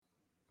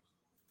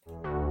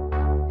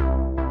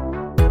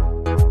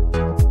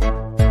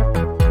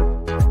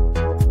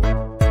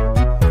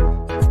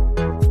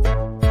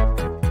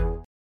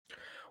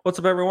What's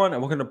up, everyone,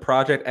 and welcome to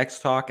Project X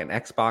Talk and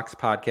Xbox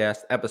Podcast,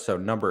 episode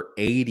number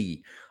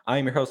 80. I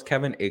am your host,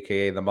 Kevin,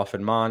 aka the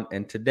Muffin Mon,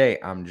 and today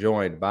I'm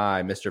joined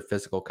by Mr.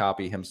 Physical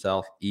Copy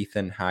himself,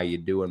 Ethan. How you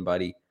doing,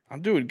 buddy?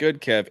 I'm doing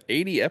good, Kev.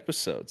 80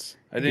 episodes.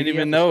 I didn't 80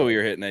 even know episodes.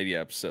 you're hitting 80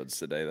 episodes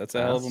today. That's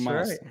a hell of a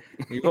That's right.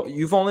 milestone.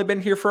 You've only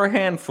been here for a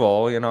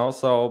handful,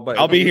 but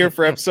I'll be here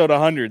for episode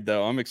 100,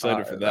 though. I'm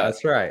excited for that.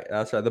 That's right.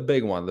 That's right. The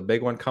big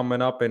one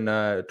coming up in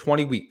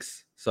 20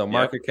 weeks. So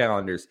mark your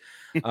calendars.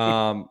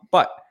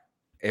 But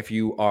if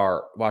you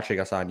are watching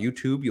us on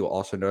YouTube, you'll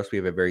also notice we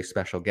have a very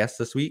special guest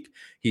this week.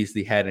 He's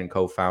the head and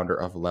co-founder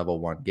of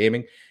Level 1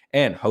 Gaming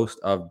and host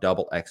of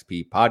Double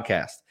XP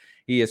Podcast.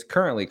 He is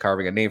currently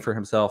carving a name for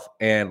himself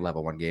and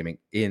Level 1 Gaming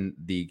in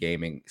the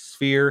gaming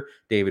sphere.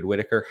 David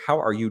Whitaker, how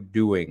are you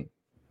doing?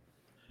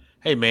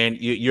 Hey, man,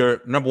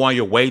 you're number one,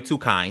 you're way too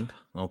kind,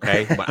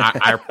 okay? But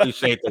I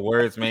appreciate the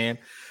words, man.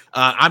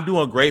 I'm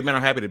doing great, man.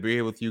 I'm happy to be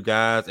here with you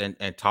guys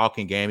and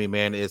talking gaming,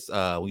 man. It's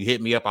when you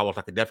hit me up, I was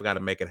like, I definitely got to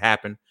make it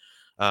happen.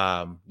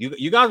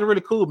 You guys are really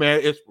cool, man.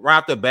 It's right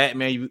off the bat,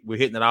 man. We're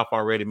hitting it off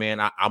already,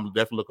 man. I'm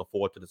definitely looking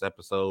forward to this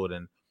episode.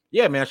 And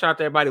yeah, man, shout out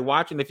to everybody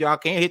watching. If y'all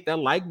can't hit that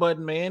like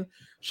button, man,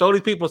 show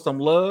these people some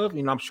love.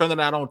 I'm showing it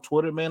out on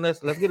Twitter, man. Let's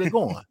get it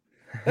going.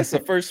 That's the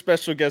first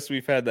special guest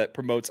we've had that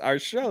promotes our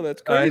show.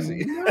 That's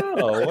crazy.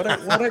 What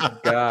a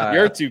guy.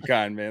 You're too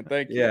kind, man.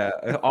 Thank you. Yeah,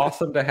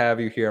 awesome to have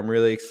you here. I'm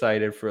really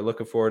excited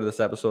looking forward to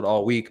this episode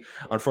all week.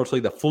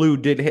 Unfortunately, the flu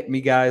did hit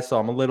me, guys, so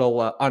I'm a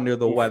little under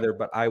the weather,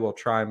 but I will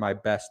try my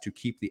best to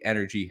keep the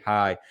energy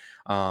high.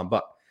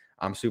 But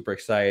I'm super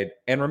excited.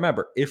 And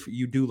remember, if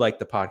you do like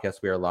the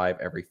podcast, we are live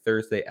every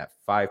Thursday at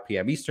 5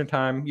 p.m. Eastern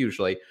time,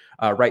 usually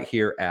right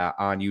here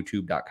on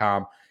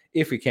youtube.com.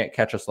 If you can't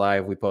catch us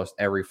live, we post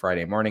every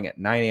Friday morning at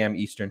 9 a.m.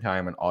 Eastern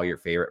time on all your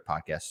favorite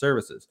podcast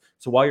services.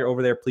 So while you're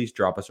over there, please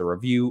drop us a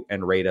review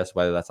and rate us,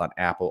 whether that's on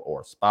Apple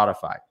or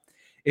Spotify.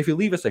 If you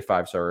leave us a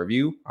 5-star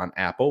review on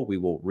Apple, we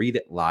will read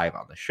it live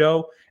on the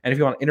show. And if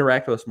you want to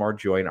interact with us more,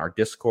 join our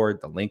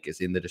Discord. The link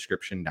is in the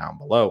description down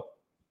below.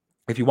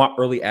 If you want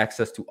early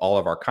access to all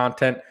of our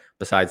content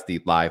besides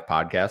the live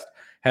podcast,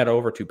 head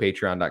over to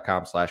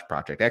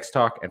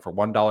patreon.com/projectxtalk. And for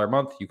 $1 a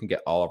month, you can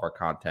get all of our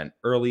content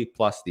early,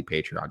 plus the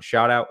Patreon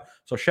shout out.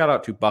 So shout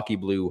out to Bucky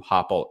Blue,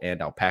 Hopple,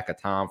 and Alpaca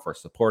Tom for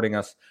supporting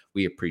us.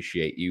 We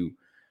appreciate you.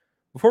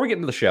 Before we get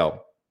into the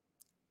show,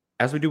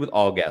 as we do with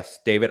all guests,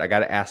 David, I got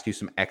to ask you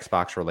some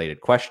Xbox related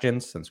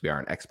questions since we are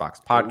an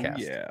Xbox podcast.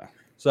 Oh, yeah.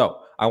 So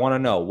I want to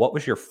know, what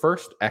was your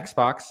first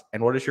Xbox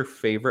and what is your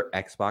favorite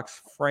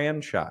Xbox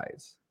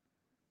franchise?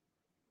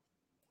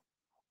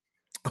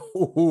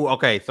 Ooh,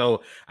 okay,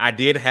 so I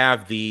did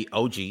have the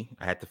OG.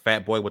 I had the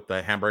Fat Boy with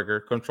the hamburger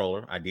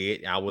controller. I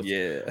did. I was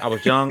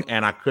young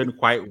and I couldn't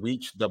quite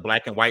reach the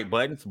black and white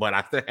buttons, but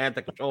I still had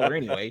the controller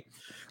anyway.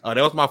 That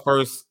was my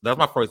first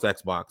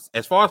Xbox.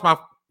 As far as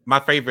my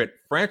favorite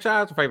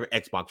franchise, or favorite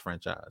Xbox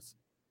franchise.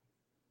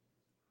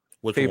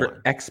 Which favorite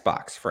one?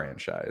 Xbox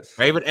franchise.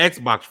 Favorite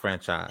Xbox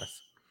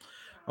franchise.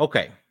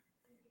 Okay.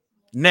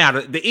 Now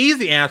the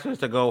easy answer is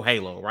to go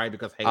Halo, right?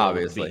 Because Halo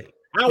obviously. Is big.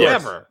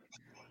 However,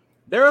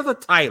 there is a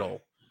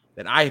title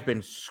that I have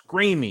been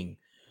screaming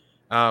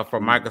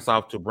for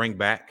Microsoft to bring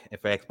back, and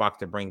for Xbox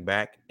to bring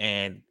back.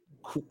 And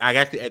I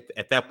actually,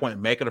 at that point,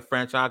 make it a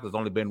franchise. There's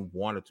only been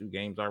 1 or 2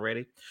 games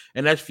already.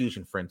 And that's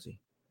Fusion Frenzy.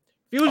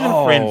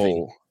 Fusion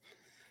Frenzy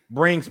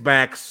brings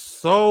back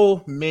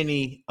so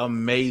many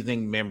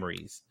amazing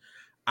memories.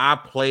 I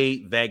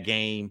played that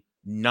game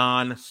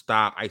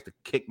nonstop. I used to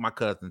kick my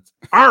cousin's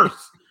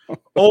arse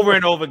over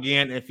and over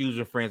again in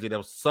Fusion Frenzy. That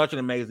was such an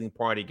amazing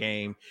party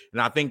game.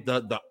 And I think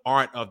the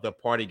art of the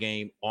party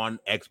game on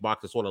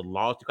Xbox is sort of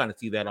lost. You kind of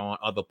see that on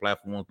other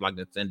platforms like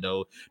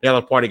Nintendo. The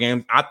other party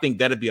games. I think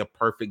that'd be a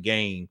perfect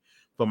game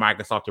for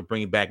Microsoft to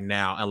bring back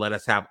now and let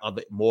us have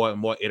more and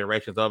more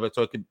iterations of it,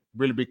 so it could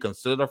really be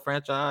considered a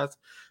franchise.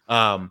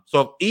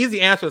 So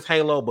easy answer is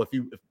Halo, but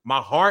if my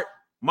heart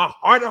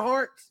of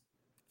hearts,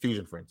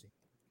 Fusion Frenzy.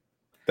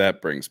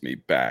 That brings me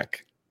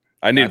back.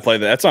 I need to play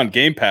that. That's on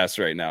Game Pass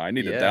right now. I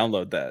need to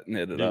download that and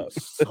hit it up.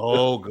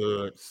 So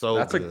good.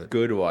 That's good. A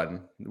good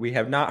one. We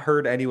have not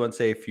heard anyone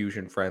say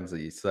Fusion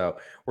Frenzy. So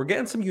we're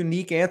getting some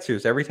unique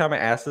answers. Every time I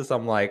ask this,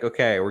 I'm like,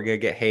 okay, we're going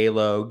to get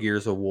Halo,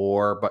 Gears of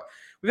War. But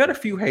we've had a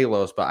few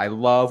Halos, but I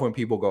love when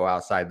people go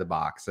outside the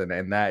box. And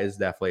that is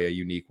definitely a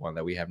unique one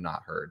that we have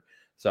not heard.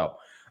 So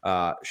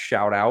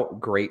shout out.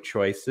 Great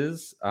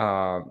choices.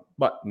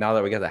 But now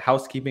that we got the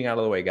housekeeping out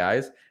of the way,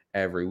 guys,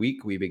 every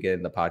week we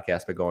begin the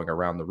podcast by going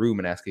around the room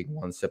and asking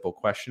one simple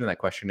question. And that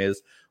question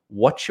is,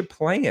 what you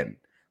playing?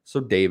 So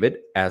David,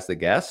 as the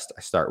guest, I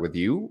start with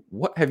you.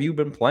 What have you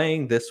been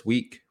playing this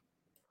week?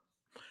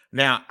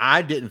 Now,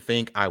 I didn't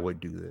think I would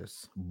do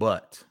this,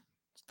 but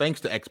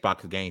thanks to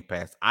Xbox Game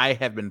Pass, I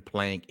have been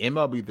playing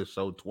MLB The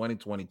Show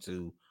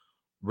 2022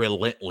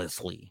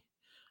 relentlessly.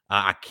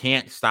 I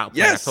can't stop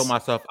playing. Yes. I told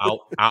myself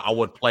I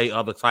would play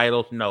other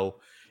titles. No,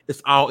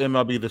 it's all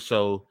MLB The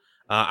Show.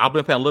 I've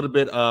been playing a little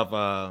bit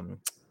of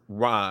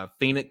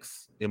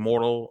Phoenix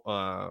Immortal.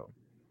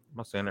 Am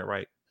I saying that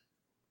right?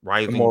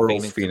 Rising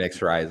Immortals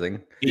Phoenix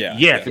Rising.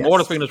 Yes,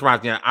 Immortals Phoenix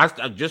Rising. Yeah,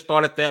 I just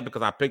started that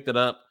because I picked it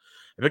up.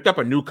 I picked up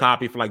a new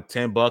copy for like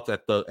 $10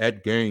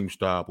 at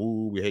GameStop.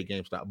 Ooh, we hate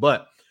GameStop.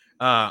 But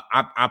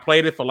I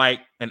played it for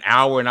like an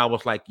hour and I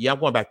was like, yeah, I'm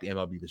going back to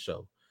MLB The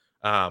Show.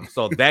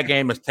 So that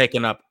game has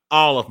taken up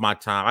all of my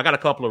time. I got a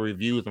couple of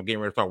reviews I'm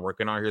getting ready to start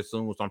working on here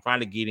soon. So I'm trying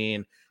to get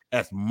in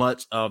as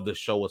much of the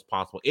show as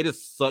possible. It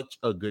is such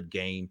a good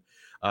game.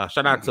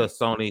 Shout out to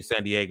Sony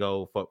San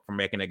Diego for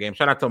making that game.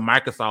 Shout out to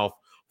Microsoft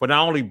for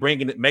not only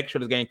bringing it, make sure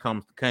this game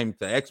came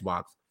to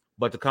Xbox,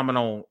 but to coming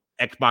on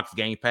Xbox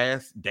Game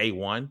Pass day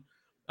one.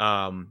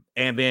 And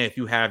then if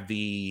you have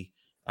the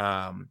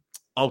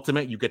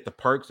Ultimate, you get the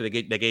perks. So they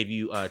gave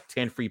you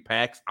 10 free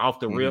packs off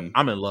the rip.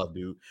 I'm in love,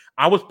 dude.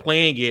 I was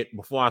playing it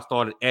before I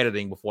started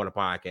editing before the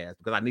podcast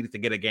because I needed to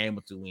get a game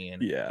or two in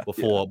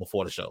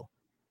before the show.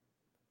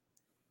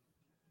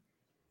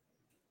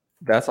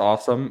 That's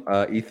awesome.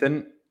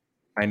 Ethan,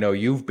 I know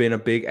you've been a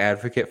big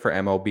advocate for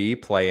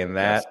MLB, playing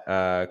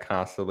that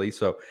constantly.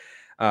 So,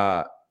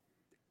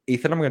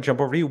 Ethan, I'm going to jump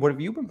over to you. What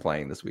have you been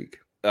playing this week?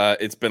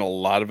 It's been a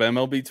lot of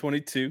MLB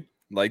 22,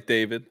 like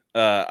David.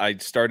 I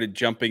started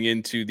jumping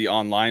into the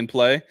online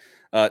play.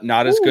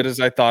 Not as good as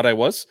I thought I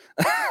was.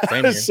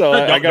 So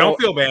I don't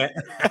feel bad.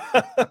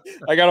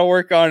 I got to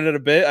work on it a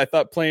bit. I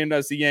thought playing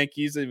as the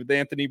Yankees with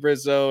Anthony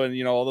Rizzo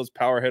and, all those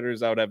power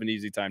hitters, I would have an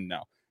easy time.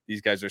 No.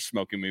 These guys are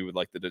smoking me with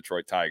like the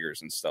Detroit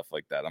Tigers and stuff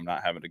like that. I'm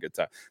not having a good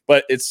time,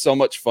 but it's so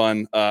much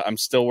fun. I'm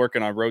still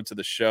working on Road to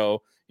the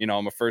Show.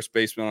 I'm a first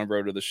baseman on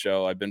Road to the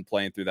Show. I've been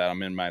playing through that.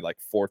 I'm in my like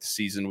 4th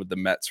season with the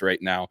Mets right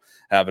now,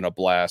 having a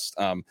blast.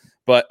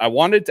 But I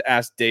wanted to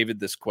ask David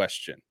this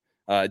question.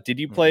 Did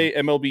you play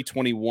MLB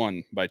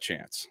 21 by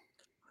chance?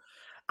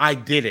 I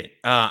didn't.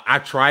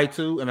 I tried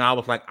to, and I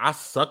was like, I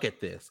suck at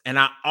this. And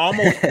I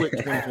almost quit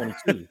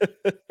 2022.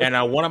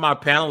 And one of my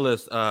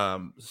panelists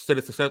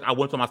said, I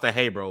went to him, I said,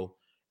 hey, bro,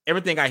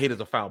 everything I hit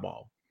is a foul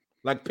ball.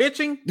 Like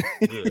pitching,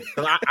 good.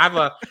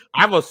 I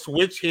have a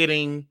switch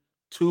hitting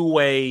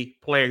 2-way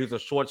player who's a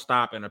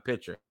shortstop and a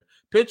pitcher.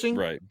 Pitching,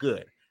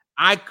 good.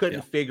 I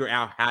couldn't figure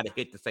out how to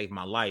hit to save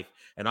my life.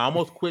 And I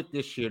almost quit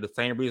this year. For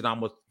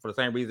the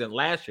same reason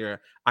last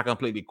year, I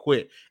completely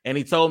quit. And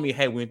he told me,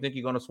 hey, when you think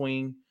you're going to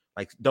swing,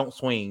 like, don't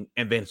swing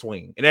and then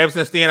swing. And ever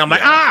since then, I'm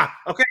like,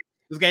 okay,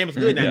 this game is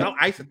good. Now,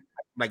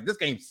 like, this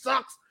game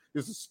sucks.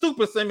 This is a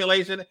stupid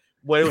simulation.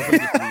 Well, it was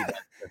just me that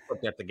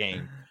at the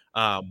game.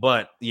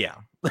 But yeah.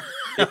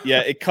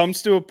 It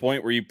comes to a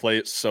point where you play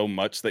it so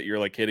much that you're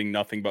like hitting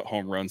nothing but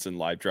home runs and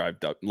line drive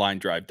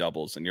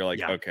doubles. And you're like,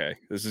 okay,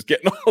 this is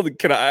getting old.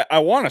 I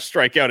want to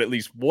strike out at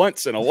least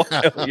once in a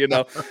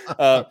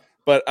while,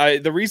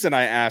 But the reason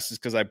I asked is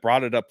because I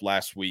brought it up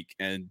last week.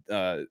 And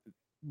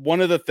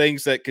one of the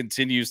things that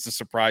continues to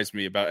surprise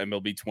me about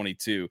MLB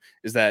 22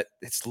 is that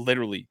it's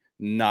literally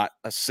not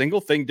a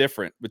single thing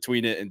different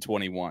between it and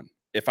 21.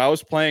 If I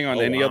was playing on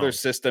any other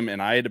system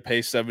and I had to pay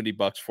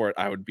 $70 for it,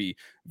 I would be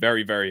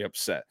very, very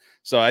upset.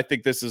 So I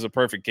think this is a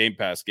perfect Game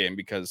Pass game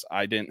because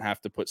I didn't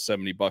have to put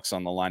 $70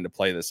 on the line to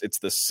play this. It's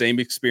the same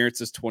experience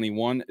as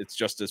 21. It's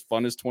just as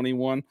fun as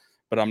 21,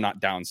 but I'm not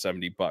down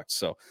 $70.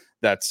 So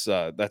that's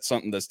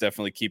something that's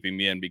definitely keeping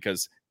me in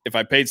because if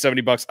I paid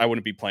 $70, I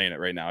wouldn't be playing it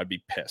right now. I'd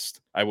be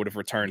pissed. I would have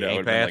returned it. I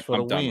would have been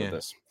like, I'm done with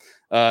this.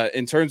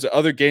 In terms of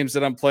other games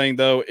that I'm playing,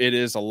 though, it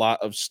is a lot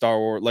of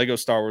Lego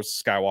Star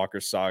Wars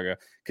Skywalker Saga.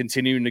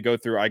 Continuing to go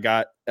through. I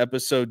got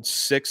episode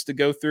 6 to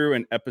go through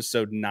and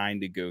episode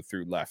 9 to go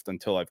through left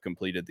until I've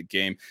completed the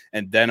game.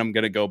 And then I'm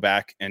going to go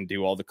back and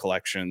do all the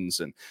collections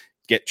and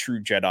get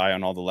true Jedi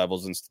on all the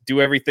levels and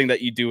do everything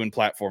that you do in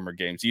platformer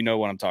games. You know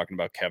what I'm talking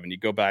about, Kevin. You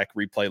go back,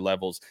 replay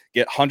levels,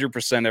 get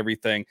 100%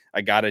 everything.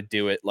 I got to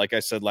do it. Like I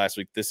said last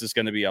week, this is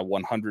going to be a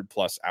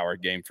 100+ hour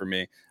game for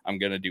me. I'm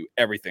going to do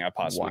everything I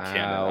possibly can.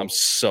 And I'm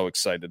so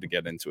excited to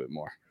get into it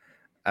more.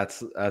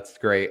 That's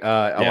great.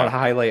 I want to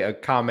highlight a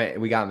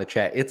comment we got in the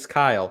chat. It's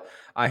Kyle.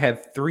 I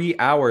had 3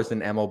 hours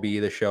in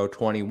MLB The Show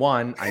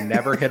 21. I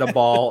never hit a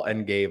ball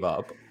and gave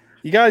up.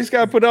 You guys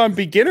got to put on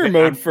beginner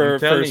mode for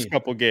first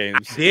couple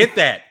games.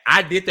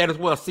 I did that as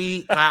well.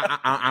 See,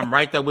 I'm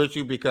right there with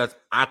you because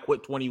I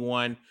quit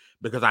 21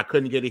 because I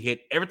couldn't get a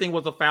hit. Everything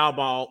was a foul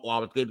ball or I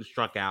was getting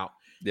struck out.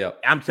 Yeah,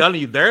 I'm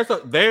telling you,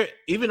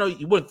 even though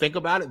you wouldn't think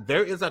about it,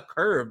 there is a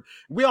curve.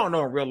 We all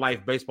know in real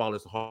life, baseball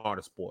is the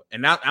hardest sport.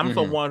 And now I'm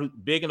someone who's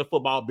big into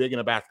football, big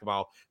into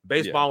basketball.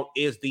 Baseball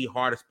is the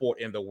hardest sport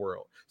in the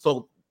world.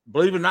 So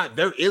believe it or not,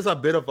 there is a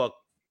bit of a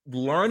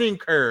learning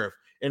curve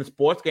in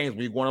sports games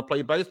we want to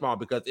play baseball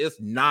because it's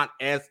not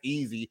as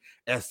easy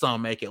as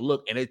some make it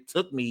look. And it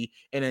took me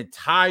an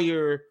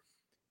entire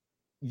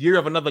year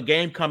of another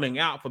game coming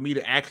out for me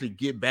to actually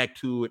get back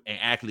to it and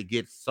actually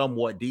get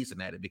somewhat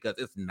decent at it because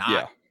it's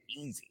not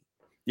easy.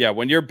 Yeah,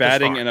 when you're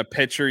batting and a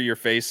pitcher you're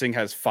facing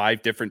has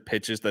 5 different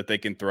pitches that they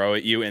can throw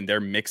at you and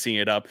they're mixing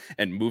it up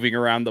and moving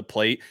around the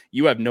plate,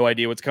 you have no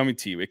idea what's coming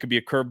to you. It could be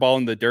a curveball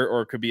in the dirt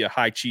or it could be a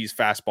high cheese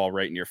fastball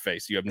right in your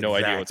face. You have no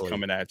idea what's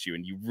coming at you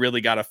and you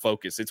really got to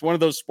focus. It's one of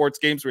those sports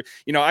games where,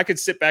 I could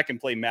sit back and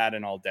play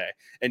Madden all day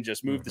and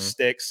just move the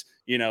sticks,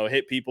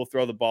 hit people,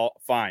 throw the ball,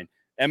 fine.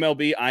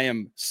 MLB, I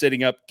am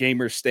sitting up,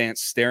 gamer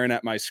stance, staring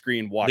at my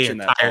screen, watching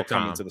that ball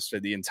come into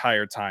the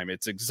entire time.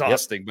 It's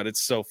exhausting, but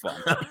it's so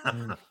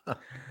fun.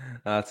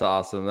 That's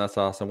awesome. That's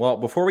awesome. Well,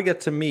 before we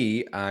get to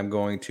me, I'm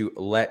going to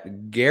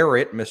let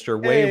Garrett, Mr.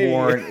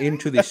 Wayworn,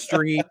 into the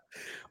street.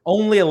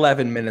 Only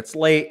 11 minutes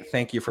late.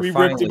 Thank you for we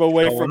ripped him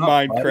away from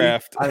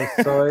Minecraft.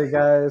 I'm sorry,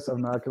 guys.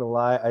 I'm not gonna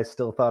lie. I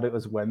still thought it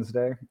was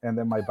Wednesday, and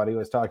then my buddy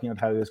was talking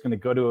about how he was going to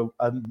go to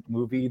a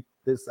movie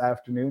this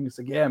afternoon. He's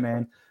like, "Yeah,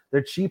 man,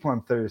 they're cheap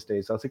on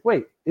Thursdays." I was like,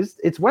 "Wait,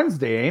 it's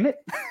Wednesday, ain't it?"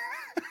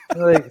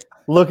 Like,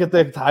 look at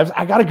the times.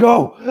 I gotta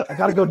go. I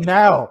gotta go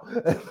now.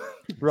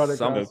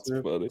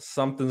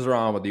 Something's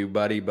wrong with you,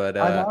 buddy. But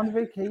I'm on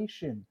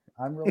vacation.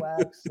 I'm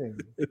relaxing.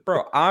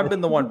 Bro, I've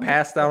been the one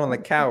passed out on the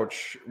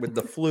couch with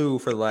the flu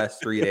for the last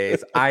 3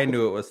 days. I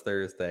knew it was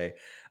Thursday.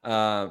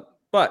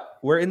 But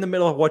we're in the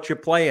middle of what you're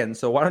playing.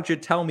 So why don't you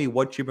tell me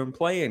what you've been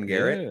playing,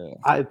 Garrett? Yeah.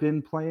 I've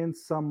been playing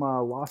some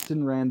Lost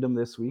in Random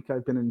this week.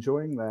 I've been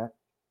enjoying that.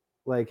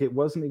 Like, it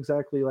wasn't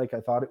exactly like I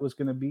thought it was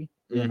going to be.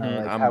 You know,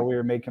 like how we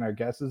were making our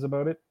guesses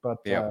about it. But,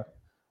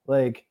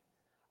 like,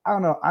 I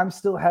don't know. I'm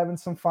still having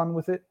some fun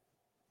with it.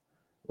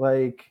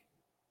 Like,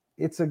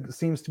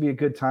 seems to be a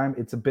good time.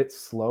 It's a bit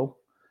slow.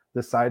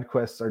 The side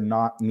quests are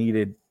not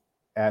needed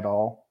at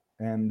all.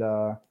 And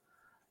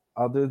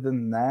other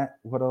than that,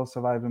 what else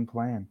have I been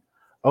playing?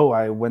 Oh,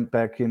 I went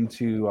back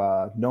into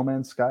No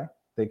Man's Sky.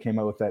 They came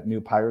out with that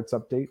new Pirates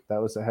update. That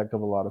was a heck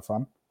of a lot of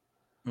fun.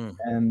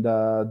 And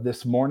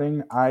this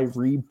morning, I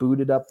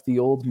rebooted up the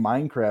old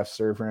Minecraft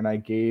server, and I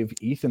gave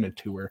Ethan a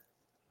tour.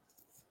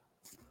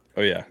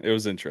 Oh, yeah. It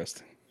was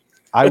interesting.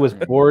 I was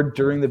bored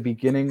during the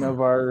beginning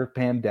of our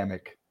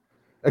pandemic.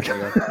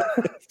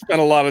 Spent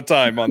a lot of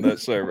time on that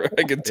server.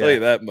 I can tell you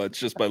that much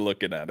just by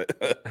looking at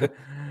it.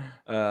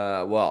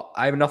 Well,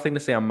 I have nothing to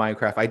say on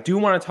Minecraft. I do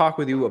want to talk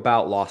with you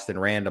about Lost in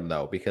Random,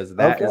 though, because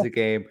that is a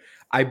game.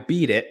 I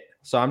beat it,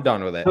 so I'm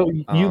done with it. So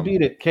you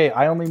beat it. Okay,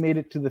 I only made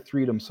it to the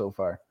Freedom so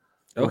far.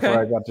 Okay.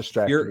 I got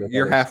distracted.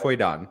 You're halfway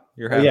done.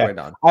 You're halfway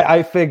done.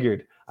 I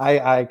figured.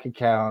 I could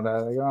count.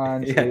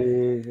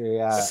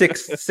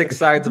 Six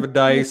sides of a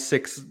dice,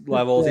 6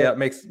 levels. Yeah, it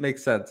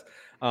makes sense.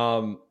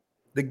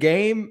 The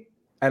game,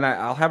 and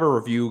I'll have a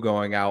review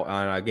going out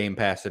on a Game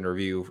Pass and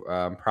review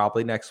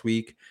probably next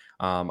week.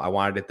 I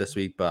wanted it this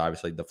week, but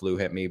obviously the flu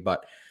hit me.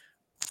 But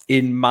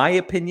in my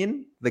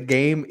opinion, the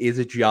game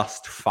is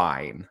just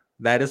fine.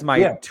 That is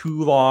my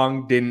too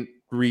long didn't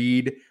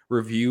read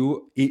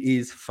review. It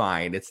is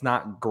fine. It's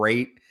not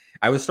great.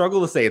 I would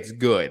struggle to say it's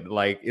good.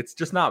 Like, it's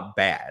just not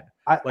bad.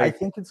 I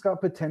think it's got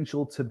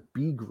potential to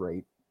be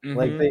great.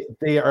 Like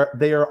they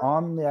are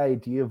on the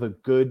idea of a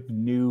good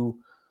new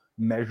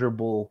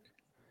measurable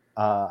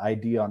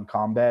idea on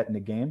combat in the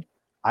game.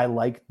 I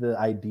like the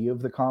idea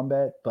of the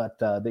combat, but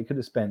they could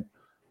have spent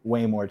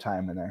way more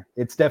time in there.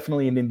 It's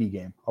definitely an indie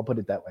game. I'll put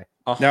it that way.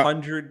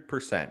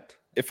 100%.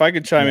 If I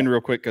could chime in real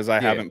quick, because I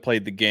haven't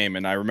played the game,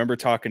 and I remember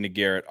talking to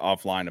Garrett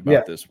offline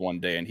about this one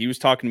day, and he was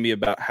talking to me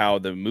about how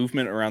the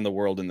movement around the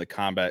world in the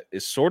combat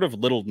is sort of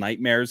Little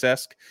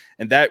Nightmares-esque,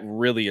 and that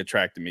really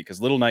attracted me,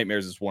 because Little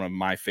Nightmares is one of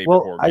my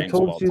favorite horror games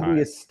of all time. I told you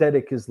the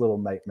aesthetic is Little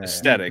Nightmares.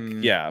 Aesthetic,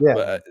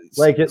 but,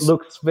 like, it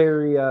looks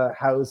very,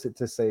 how is it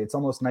to say? It's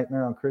almost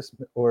Nightmare on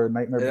Christmas, or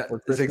Nightmare Before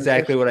Christmas. That's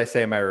exactly what I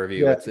say in my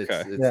review. It's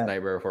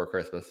Nightmare Before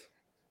Christmas.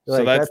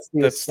 So like,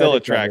 that still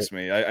attracts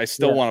me. I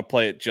still want to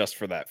play it just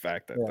for that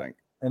fact, I think.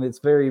 And it's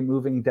very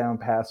moving down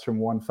paths from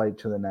one fight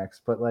to the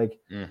next. But like,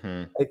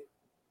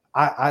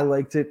 I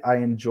liked it. I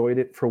enjoyed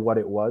it for what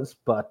it was.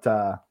 But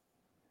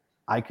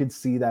I could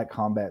see that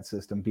combat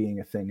system being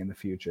a thing in the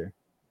future.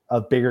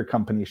 A bigger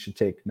company should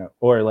take note.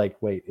 Or like,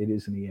 wait, it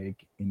is an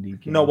EA indie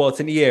game. No, well,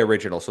 it's an EA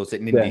original, so it's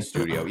an indie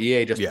studio.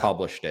 EA just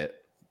published it.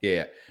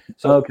 Yeah.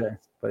 So okay.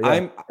 But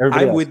I'm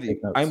with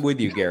you. I'm with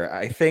you, Garrett.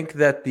 I think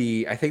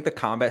the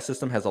combat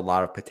system has a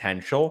lot of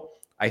potential.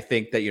 I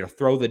think that,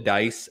 throw the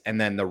dice and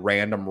then the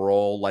random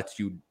roll lets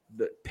you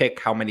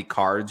pick how many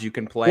cards you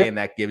can play, and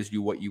that gives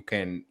you what you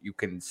can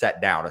set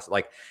down. It's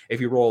like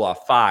if you roll a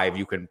 5,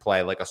 you can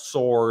play like a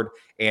sword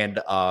and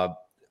a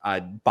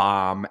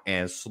bomb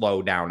and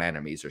slow down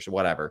enemies or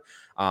whatever.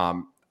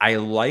 I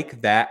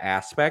like that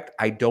aspect.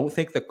 I don't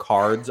think the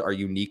cards are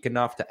unique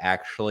enough to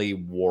actually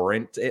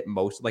warrant it.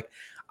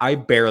 I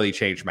barely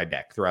changed my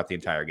deck throughout the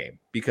entire game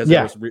because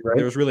there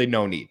was really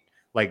no need.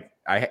 Like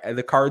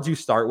the cards you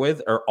start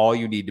with are all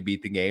you need to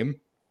beat the game.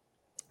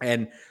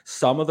 And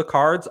some of the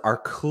cards are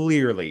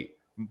clearly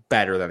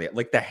better than it.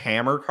 Like the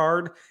hammer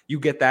card, you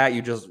get that,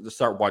 you just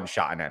start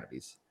one-shotting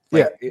enemies.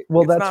 Like,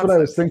 that's what I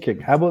was thinking.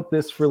 How about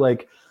this for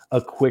like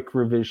a quick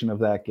revision of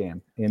that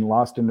game? In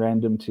Lost in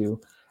Random 2,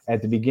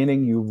 at the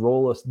beginning, you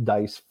roll a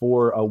dice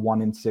for a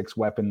 1 in 6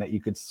 weapon that you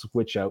could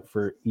switch out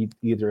for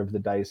either of the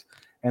dice.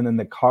 And then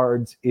the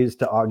cards is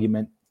to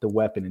augment the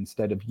weapon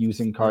instead of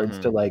using cards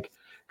to like,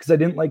 because I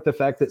didn't like the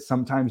fact that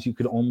sometimes you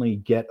could only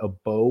get a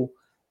bow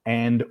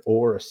and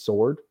or a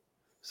sword.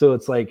 So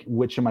it's like,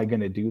 which am I going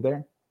to do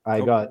there?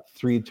 I got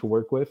 3 to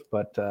work with,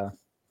 but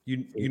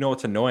You know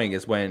what's annoying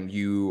is when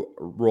you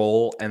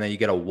roll and then you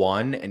get a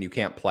 1 and you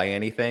can't play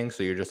anything.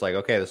 So you're just like,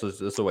 okay, this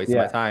is a waste of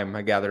my time.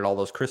 I gathered all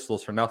those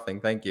crystals for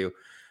nothing. Thank you.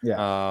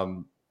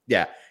 The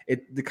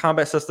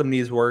combat system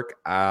needs work.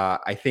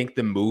 I think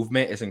the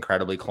movement is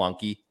incredibly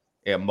clunky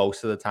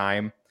most of the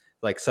time.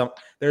 Like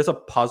there's a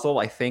puzzle,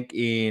 I think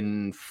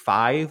in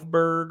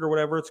Fiveberg or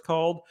whatever it's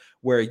called,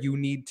 where you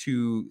need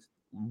to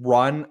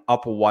run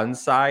up one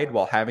side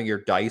while having your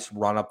dice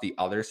run up the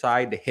other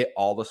side to hit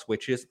all the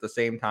switches at the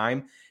same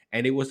time.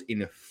 And it was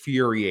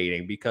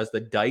infuriating because the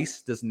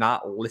dice does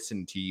not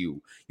listen to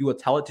you. You will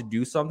tell it to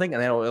do something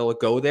and then it'll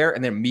go there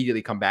and then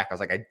immediately come back. I was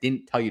like, I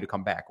didn't tell you to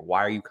come back. Why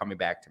are you coming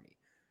back to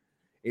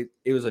me?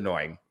 It was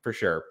annoying for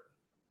sure.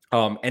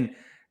 And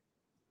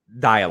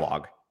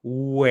dialogue,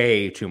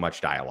 way too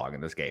much dialogue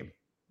in this game,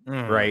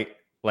 right?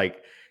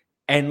 Like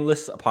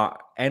endless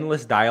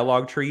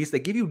dialogue trees. They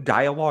give you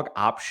dialogue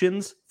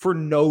options for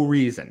no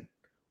reason.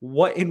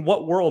 In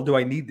what world do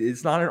I need?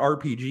 It's not an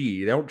RPG.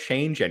 They don't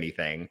change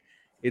anything.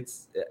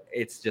 It's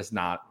just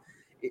not.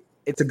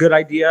 It's a good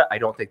idea. I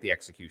don't think the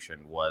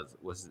execution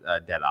was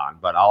dead on,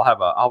 but I'll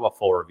have a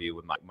full review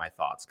with my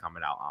thoughts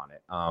coming out on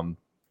it.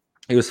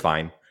 It was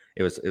fine.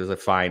 It was a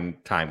fine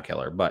time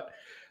killer, but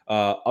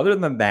other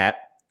than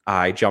that,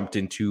 I jumped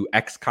into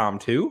XCOM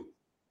 2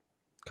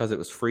 because it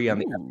was free on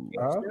the Epic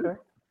Games Store.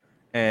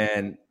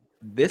 And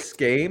this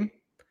game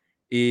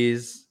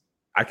is,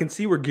 I can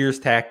see where Gears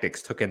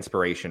Tactics took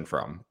inspiration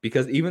from,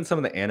 because even some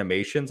of the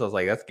animations, I was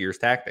like, that's Gears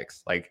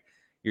Tactics. Like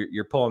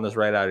you're pulling this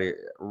right out of,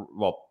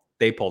 well,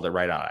 they pulled it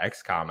right out of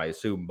XCOM, I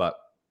assume, but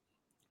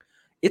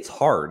it's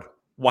hard.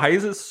 Why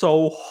is it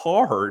so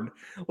hard?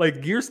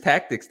 Like Gears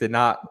Tactics did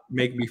not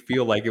make me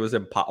feel like it was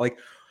impossible. Like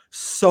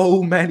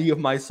so many of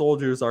my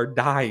soldiers are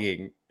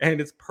dying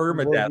and it's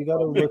permadeath. Well, you got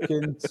to look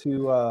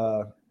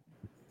into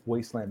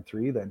Wasteland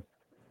 3 then.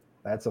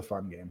 That's a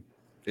fun game.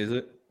 Is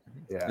it?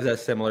 Yeah. Is that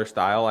similar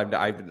style? I've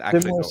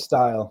actually similar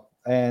style,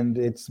 and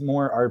it's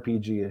more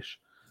RPG-ish.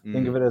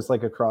 Think of it as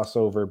like a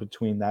crossover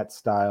between that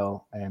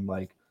style and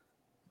like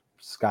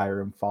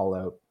Skyrim,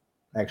 Fallout.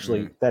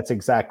 Actually, that's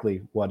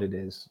exactly what it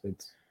is.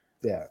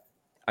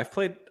 I've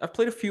played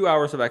a few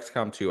hours of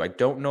XCOM 2. I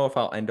don't know if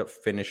I'll end up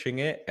finishing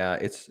it.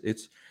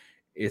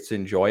 It's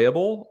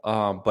enjoyable,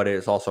 but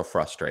it's also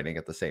frustrating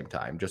at the same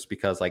time, just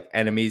because like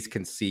enemies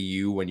can see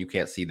you when you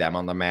can't see them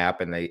on the map,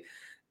 and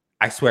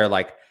I swear,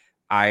 like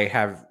I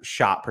have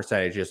shot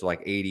percentages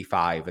like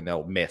 85 and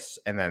they'll miss,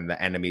 and then the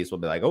enemies will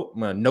be like, oh,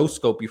 I'm gonna no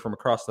scope you from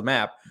across the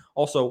map.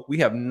 Also, we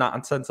have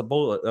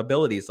nonsensical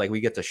abilities, like we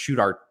get to shoot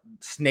our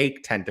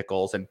snake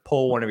tentacles and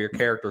pull one of your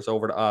characters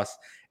over to us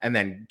and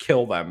then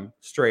kill them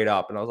straight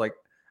up. And I was like,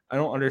 I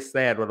don't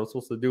understand what I'm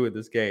supposed to do with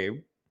this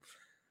game.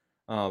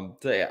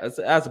 That's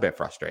a bit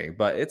frustrating,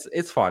 but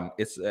it's fun.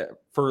 It's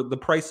for the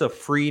price of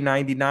free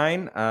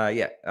 $99.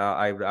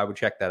 I would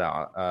check that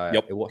out.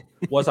 Yep.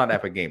 It was on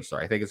Epic Games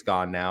Store. I think it's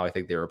gone now. I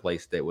think they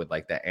replaced it with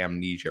like the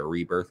Amnesia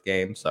Rebirth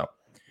game. So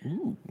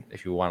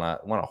if you want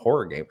a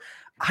horror game,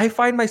 I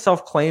find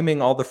myself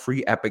claiming all the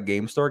free Epic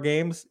Games Store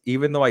games,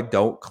 even though I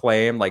don't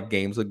claim like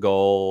Games of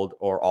Gold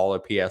or all the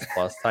PS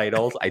Plus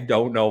titles. I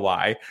don't know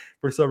why.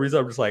 For some reason,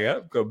 I'm just like,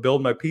 I'm going to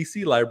build my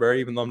PC library,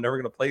 even though I'm never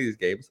going to play these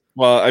games.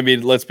 Well, I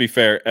mean, let's be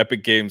fair.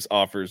 Epic Games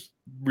offers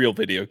real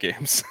video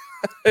games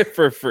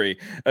for free.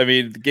 I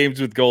mean,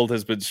 Games with Gold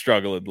has been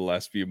struggling the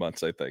last few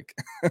months, I think.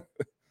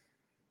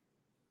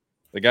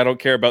 Like, I don't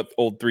care about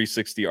old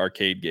 360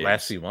 arcade games.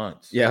 Last few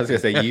months. Yeah, I was going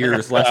to say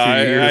years. Last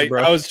few years,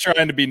 bro. I was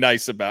trying to be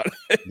nice about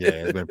it. Yeah,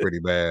 it's been pretty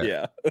bad.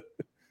 Yeah.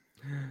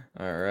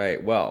 All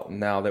right. Well,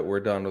 now that we're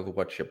done with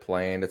what you're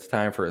playing, it's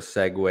time for a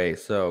segue.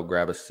 So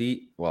grab a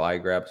seat while I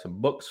grab some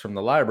books from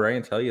the library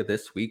and tell you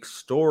this week's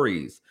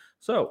stories.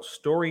 So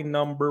story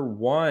number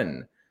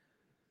 1.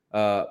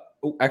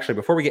 Actually,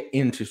 before we get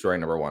into story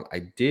number 1, I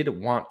did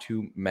want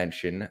to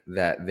mention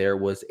that there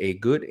was a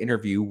good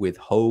interview with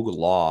Hogue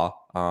Law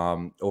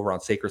over on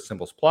Sacred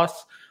Symbols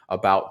Plus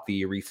about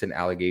the recent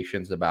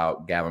allegations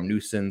about Gavin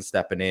Newsom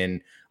stepping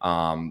in,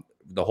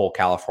 the whole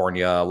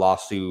California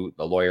lawsuit,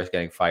 the lawyers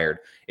getting fired.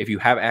 If you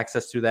have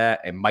access to that,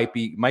 it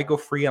might go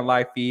free on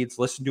live feeds.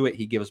 Listen to it.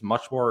 He gives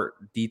much more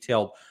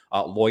detailed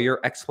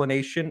lawyer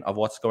explanation of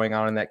what's going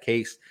on in that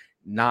case.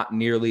 Not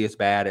nearly as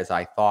bad as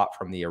I thought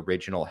from the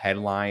original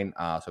headline.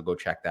 So go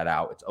check that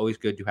out. It's always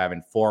good to have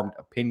informed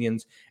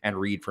opinions and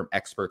read from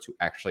experts who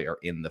actually are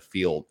in the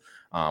field,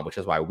 which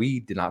is why we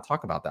did not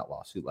talk about that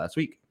lawsuit last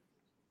week.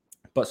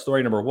 But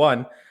story number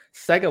 1,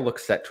 Sega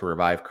looks set to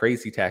revive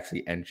Crazy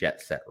Taxi and Jet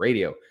Set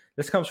Radio.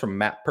 This comes from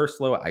Matt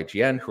Purslow at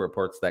IGN, who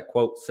reports that,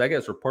 quote, Sega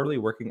is reportedly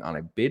working on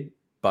a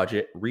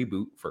big-budget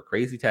reboot for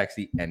Crazy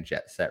Taxi and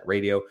Jet Set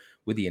Radio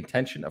with the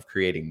intention of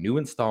creating new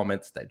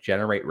installments that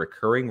generate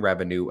recurring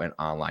revenue and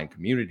online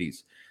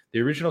communities.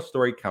 The original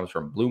story comes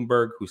from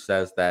Bloomberg, who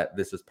says that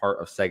this is part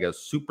of Sega's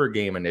Super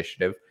Game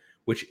Initiative,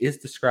 which is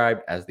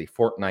described as the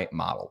Fortnite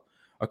model.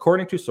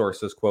 According to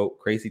sources, quote,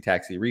 Crazy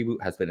Taxi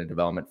reboot has been in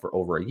development for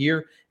over a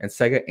year, and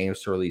Sega aims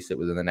to release it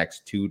within the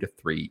next 2 to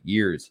 3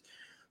 years.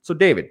 So,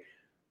 David,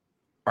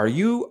 Are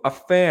you a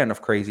fan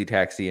of Crazy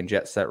Taxi and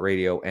Jet Set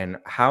Radio, and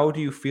how do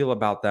you feel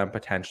about them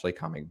potentially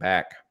coming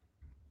back?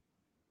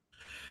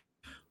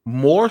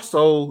 More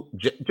so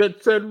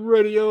Jet Set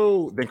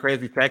Radio than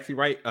Crazy Taxi,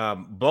 right?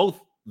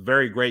 Both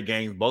very great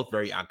games, both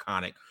very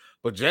iconic.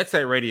 But Jet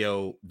Set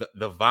Radio,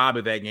 the vibe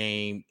of that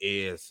game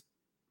it's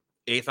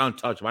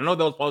untouchable. I know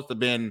that was supposed to have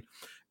been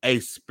a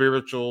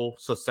spiritual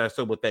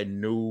successor with that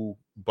new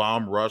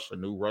Bomb Rush, a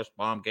new Rush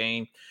Bomb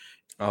game.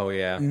 Oh,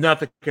 yeah.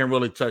 Nothing can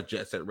really touch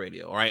Jet Set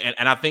Radio, right?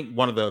 And I think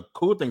one of the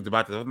cool things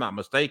about this, if I'm not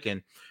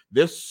mistaken,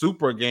 this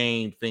super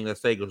game thing that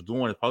Sega's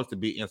doing is supposed to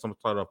be in some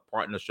sort of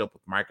partnership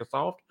with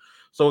Microsoft.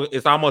 So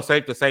it's almost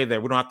safe to say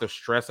that we don't have to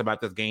stress about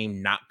this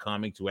game not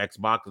coming to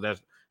Xbox. I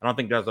don't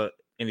think there's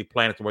any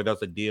plans where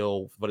there's a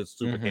deal for this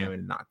super game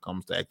and not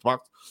comes to Xbox.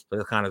 So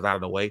it kind of is out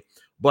of the way.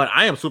 But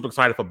I am super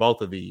excited for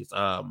both of these.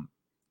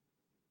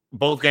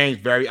 Both games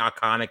very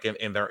iconic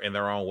in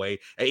their own way.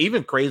 And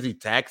even Crazy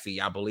Taxi,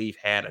 I believe,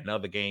 had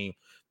another game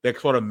that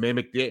sort of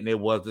mimicked it, and it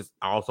was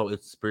also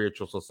its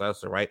spiritual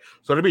successor, right?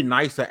 So it'd be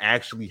nice to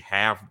actually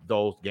have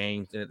those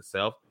games in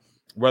itself,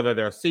 whether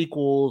they're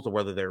sequels or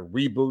whether they're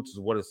reboots, is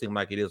what it seemed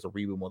like it is, a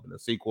reboot more than a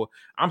sequel.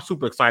 I'm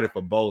super excited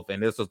for both,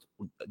 and this is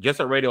Jet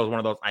Set Radio is one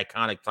of those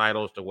iconic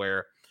titles to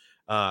where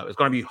it's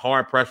going to be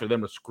hard pressed for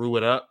them to screw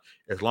it up,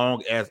 as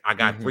long as I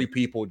got three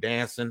people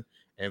dancing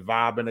and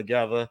vibing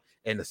together,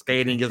 and the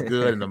skating is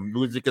good and the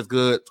music is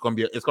good.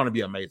 It's gonna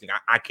be amazing.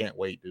 I can't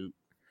wait, dude.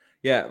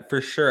 Yeah,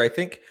 for sure. I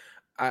think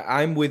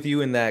I'm with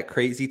you in that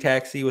Crazy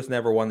Taxi was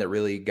never one that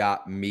really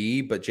got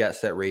me, but Jet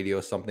Set Radio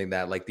is something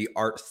that, like, the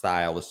art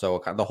style is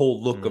so the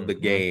whole look of the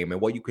game and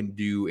what you can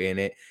do in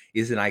it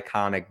is an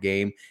iconic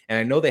game. And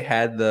I know they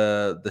had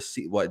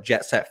what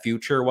Jet Set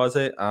Future, was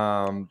it?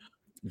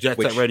 Jet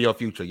Set Radio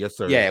Future, yes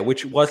sir. Yeah,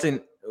 which it was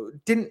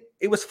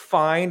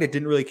fine. It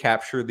didn't really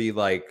capture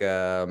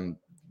the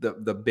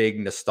the big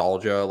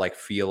nostalgia like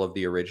feel of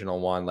the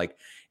original one. Like,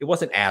 it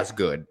wasn't as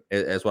good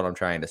as what I'm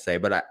trying to say,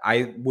 but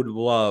I would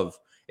love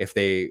if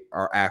they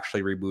are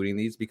actually rebooting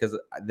these, because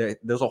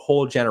there's a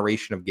whole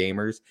generation of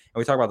gamers, and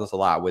we talk about this a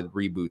lot with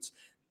reboots,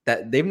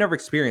 that they've never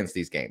experienced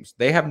these games.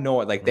 They have no,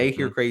 like, they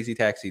hear Crazy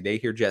Taxi, they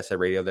hear Jet Set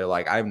Radio, they're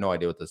like, I have no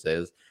idea what this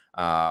is.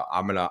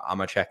 I'm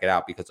gonna check it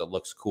out because it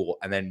looks cool.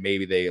 And then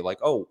maybe they like,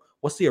 oh,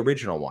 what's the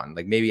original one?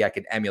 Like, maybe I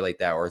could emulate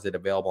that, or is it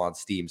available on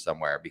Steam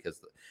somewhere? Because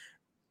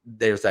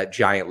there's that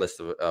giant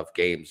list of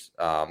games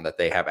that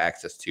they have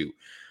access to.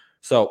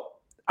 So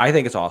I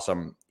think it's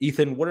awesome.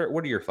 Ethan, what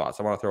are your thoughts?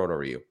 I want to throw it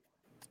over to you.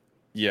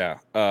 Yeah.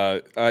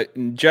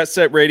 Jet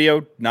Set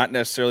Radio, not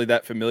necessarily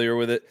that familiar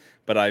with it,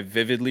 but I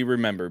vividly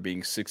remember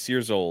being 6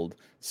 years old,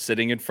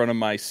 sitting in front of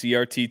my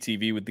CRT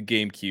TV with the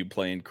GameCube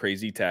playing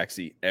Crazy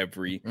Taxi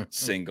every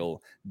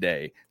single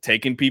day,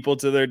 taking people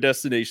to their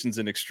destinations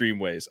in extreme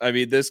ways. I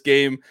mean, this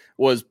game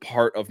was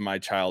part of my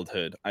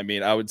childhood. I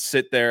mean, I would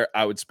sit there,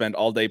 I would spend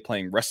all day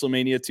playing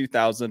WrestleMania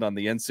 2000 on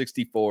the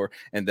N64,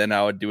 and then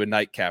I would do a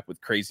nightcap with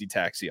Crazy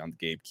Taxi on the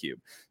GameCube.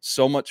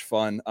 So much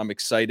fun. I'm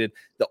excited.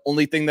 The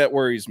only thing that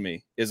worries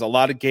me is a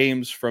lot of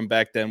games from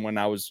back then when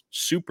I was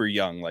super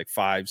young, like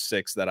 5,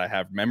 6, that I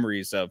have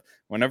memories of.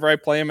 Whenever I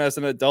play them as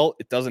an adult,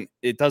 it doesn't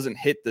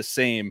hit the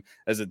same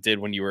as it did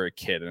when you were a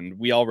kid. And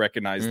we all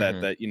recognize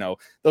that, you know,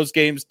 those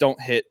games don't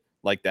hit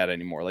like that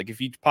anymore. Like, if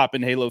you pop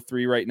in Halo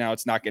 3 right now,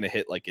 it's not going to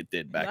hit like it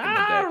did back in the day.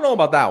 I don't know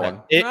about that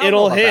one.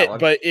 It'll hit,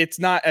 but it's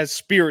not as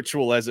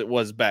spiritual as it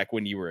was back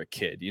when you were a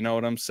kid. You know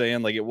what I'm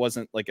saying? Like, it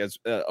wasn't like as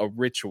a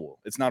ritual.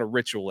 It's not a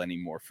ritual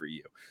anymore for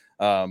you.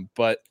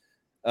 But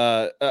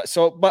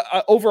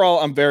overall,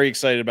 I'm very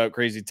excited about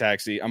Crazy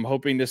Taxi. I'm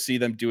hoping to see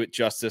them do it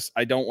justice.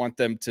 I don't want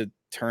them to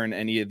turn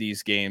any of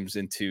these games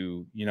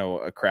into, you know,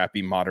 a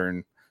crappy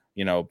modern,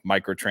 you know,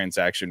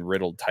 microtransaction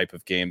riddled type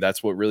of game.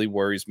 That's what really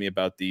worries me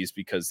about these,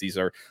 because these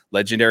are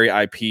legendary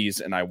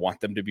IPs and I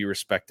want them to be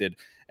respected,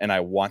 and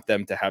I want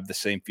them to have the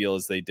same feel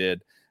as they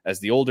did as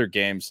the older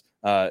games.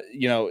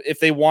 You know, if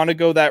they want to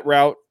go that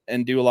route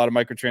and do a lot of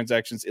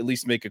microtransactions, at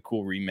least make a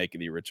cool remake of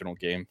the original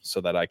game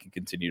so that I can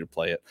continue to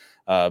play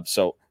it.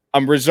 So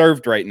I'm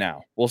reserved right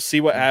now. We'll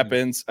see what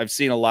happens. I've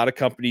seen a lot of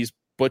companies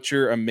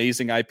butcher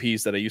amazing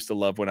IPs that I used to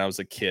love when I was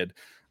a kid.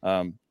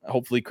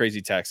 Hopefully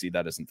Crazy Taxi,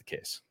 that isn't the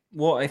case.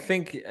 Well, I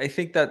think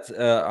that's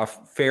a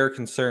fair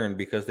concern,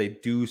 because they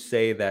do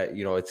say that,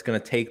 you know, it's going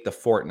to take the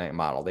Fortnite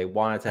model. They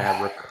wanted to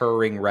have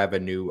recurring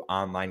revenue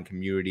online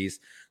communities.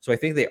 So I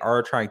think they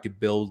are trying to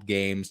build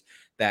games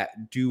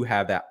that do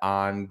have that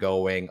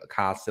ongoing,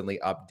 constantly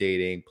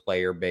updating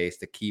player base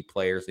to keep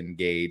players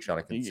engaged on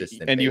a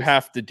consistent and basis. You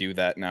have to do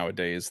that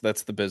nowadays.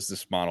 That's the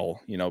business model.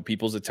 You know,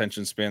 people's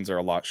attention spans are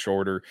a lot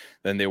shorter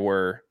than they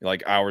were,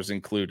 like ours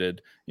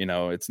included. You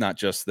know, it's not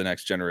just the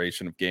next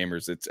generation of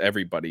gamers. It's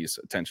everybody's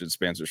attention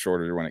spans are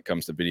shorter when it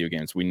comes to video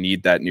games. We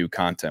need that new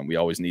content. We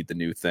always need the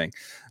new thing.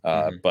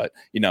 But,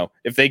 you know,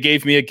 if they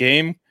gave me a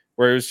game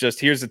where it's just,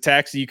 here's a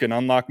taxi, you can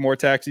unlock more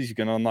taxis, you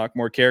can unlock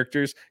more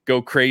characters,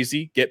 go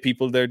crazy, get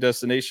people to their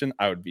destination,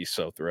 I would be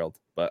so thrilled.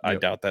 But I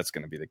doubt that's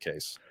going to be the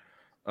case.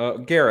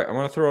 Garrett, I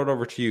want to throw it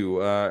over to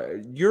you.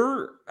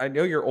 I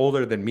know you're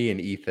older than me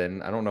and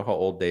Ethan. I don't know how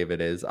old David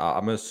is.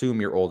 I'm gonna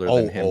assume you're older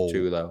than him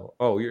too, though.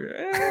 Oh, I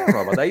don't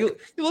know about that. You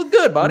look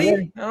good, buddy.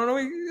 I don't know.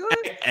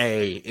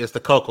 Hey, it's the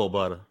cocoa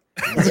butter.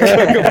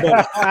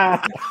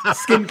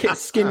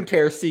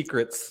 Skincare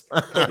secrets.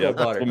 Yeah,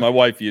 that's what my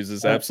wife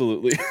uses.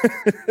 Absolutely.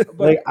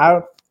 Like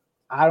I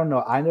don't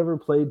know. I never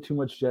played too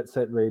much Jet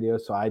Set Radio,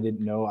 so I didn't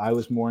know. I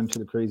was more into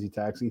the Crazy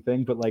Taxi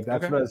thing, but like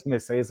that's what I was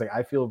gonna say. Is like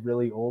I feel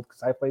really old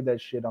because I played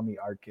that shit on the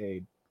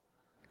arcade.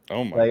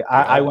 Oh my! Like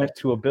I went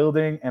to a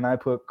building and I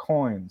put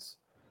coins.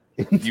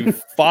 You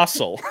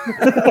fossil!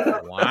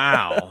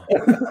 Wow.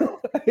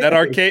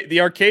 The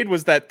arcade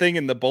was that thing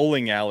in the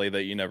bowling alley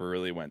that you never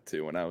really went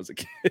to when I was a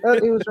kid.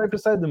 It was right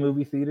beside the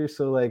movie theater,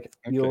 so like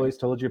you always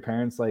told your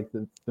parents like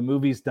the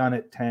movie's done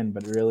at 10,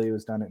 but really it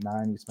was done at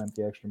 9. You spent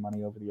the extra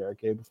money over the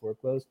arcade before it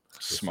closed.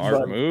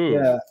 Smart move.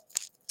 Yeah.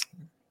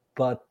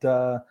 But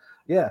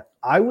yeah,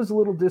 I was a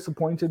little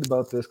disappointed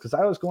about this because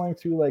I was going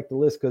through like the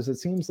list because it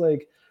seems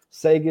like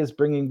Sega's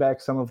bringing back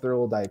some of their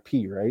old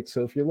IP, right?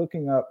 So if you're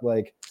looking up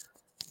like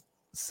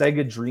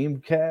Sega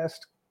Dreamcast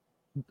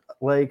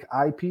like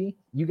IP,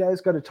 you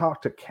guys got to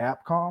talk to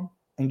Capcom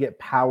and get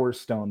Power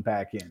Stone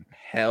back in.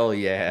 Hell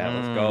yeah,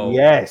 let's go.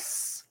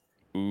 Yes.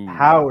 Ooh.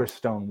 Power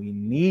Stone, we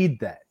need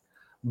that.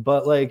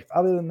 But like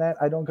other than that,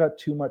 I don't got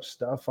too much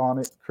stuff on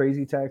it.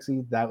 Crazy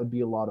Taxi, that would be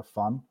a lot of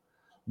fun.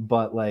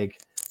 But like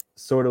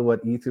sort of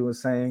what Ethan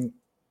was saying,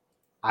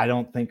 I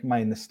don't think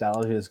my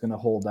nostalgia is going to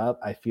hold up.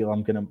 I feel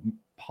I'm going to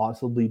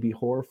possibly be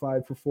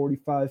horrified for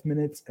 45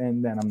 minutes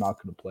and then I'm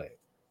not going to play it.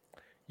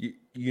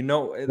 You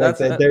know,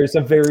 there's a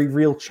very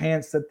real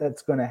chance that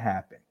that's going to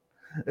happen.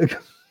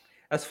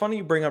 That's funny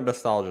you bring up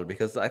nostalgia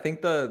because I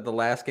think the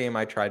last game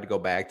I tried to go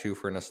back to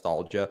for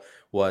nostalgia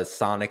was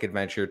Sonic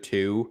Adventure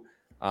 2.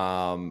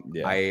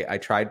 I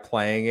tried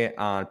playing it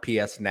on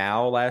PS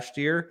Now last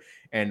year,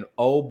 and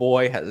oh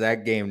boy, has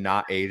that game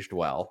not aged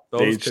well.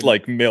 Aged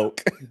like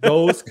milk.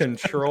 Those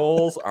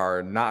controls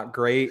are not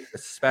great,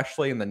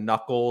 especially in the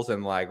Knuckles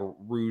and like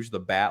Rouge the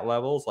Bat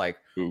levels. Like,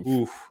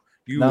 oof.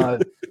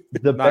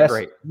 The best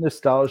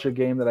nostalgia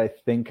game that I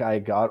think I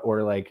got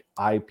or like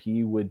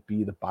IP would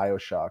be the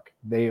BioShock.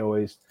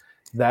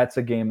 That's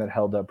a game that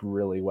held up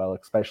really well,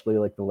 especially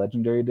like the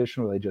Legendary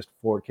Edition where they just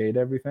 4K'd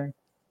everything.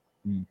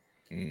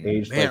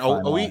 Aged man,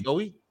 are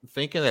we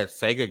thinking that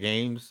Sega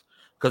games?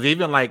 Because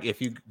even like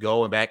if you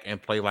go back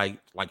and play like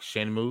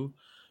Shenmue,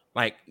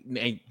 like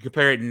and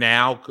compare it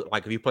now,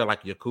 like if you play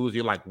like Yakuza,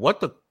 you're like, what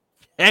the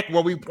heck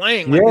were we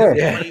playing? Like,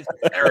 this is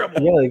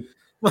terrible.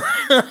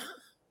 Yeah,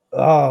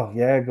 oh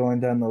yeah, going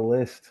down the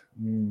list.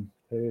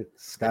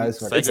 It's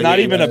not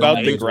even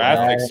about the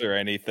graphics or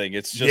anything.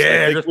 It's just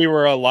I think we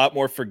were a lot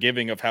more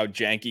forgiving of how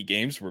janky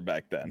games were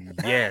back then.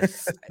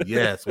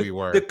 Yes, we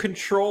were. The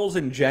controls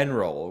in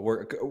general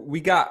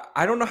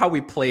I don't know how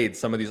we played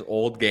some of these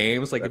old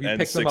games. Like if you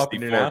pick them up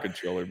now,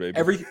 controller,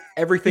 baby.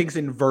 Everything's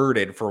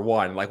inverted for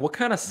one. Like what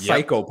kind of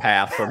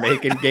psychopaths were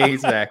making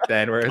games back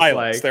then? Where it's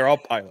pilots, like they're all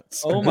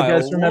pilots. Oh my! You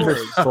guys remember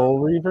Soul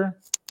Reaver?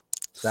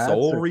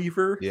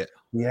 Reaver?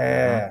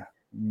 Yeah.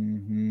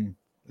 Mm-hmm.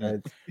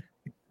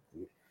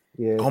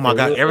 Yeah. Oh my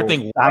god!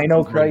 Everything.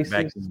 Dino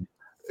Crisis.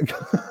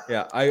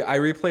 Yeah, I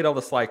replayed all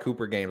the Sly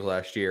Cooper games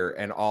last year,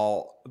 and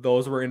all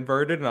those were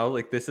inverted, and I was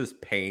like, "This is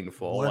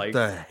painful." What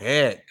the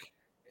heck?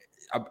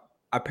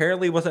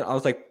 Apparently, wasn't. I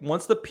was like,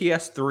 once the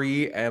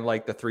PS3 and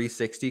like the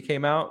 360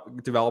 came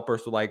out,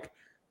 developers were like,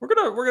 "We're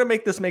gonna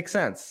make this make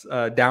sense.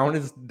 Down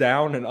is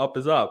down, and up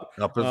is up.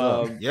 Up is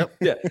up." Yep.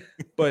 Yeah,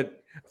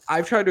 but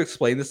I've tried to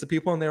explain this to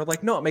people, and they're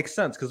like, "No, it makes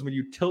sense because when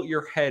you tilt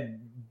your head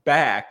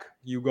back,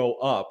 you go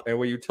up, and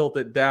when you tilt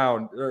it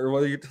down, or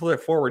whether you tilt it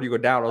forward, you go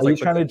down." Are you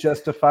trying to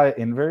justify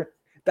invert?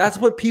 That's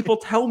what people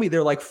tell me.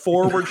 They're like,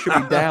 forward should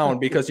be down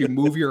because you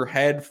move your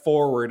head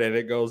forward and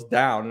it goes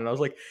down. And I was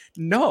like,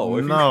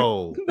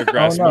 no. The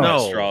grasping at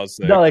straws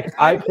there. No, like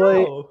I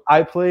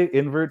play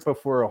invert,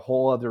 but for a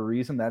whole other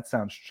reason. That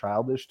sounds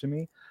childish to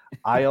me.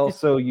 I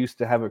also used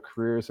to have a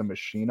career as a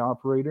machine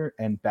operator,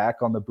 and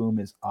back on the boom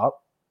is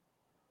up.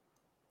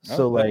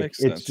 So like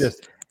it's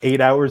just 8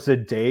 hours a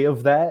day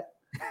of that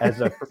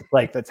as a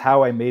like that's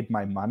how I made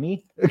my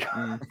money.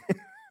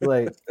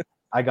 Like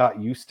I got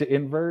used to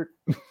invert.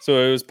 So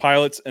it was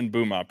pilots and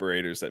boom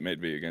operators that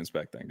made video games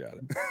back then. Got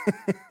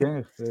it.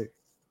 Yeah,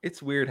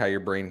 it's weird how your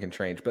brain can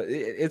change, but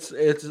it's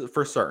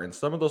for certain.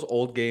 Some of those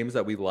old games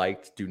that we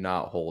liked do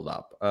not hold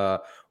up.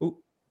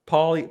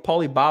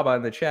 Paulie Baba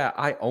in the chat.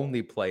 I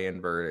only play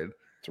inverted.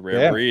 It's a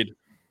rare breed.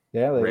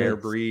 Yeah, rare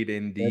breed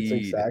indeed.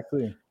 That's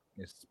exactly.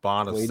 It's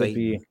spawn of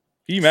Satan.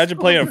 Can you imagine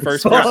playing a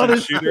first-person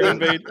shooter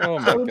invade? Oh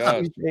my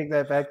gosh! Take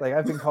that back. Like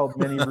I've been called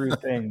many rude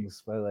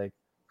things, but like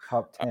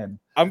top 10.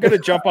 I'm gonna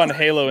jump on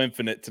Halo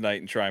Infinite tonight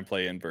and try and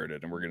play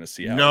inverted, and we're gonna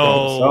see how.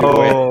 No.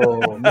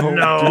 I'm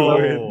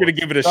gonna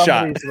give it a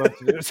shot.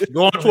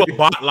 Go into a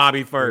bot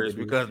lobby first,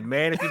 because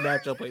man, if you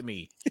match up with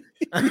me,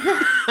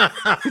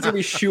 He's gonna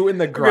be shooting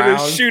the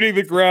ground, shooting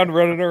the ground,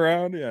 running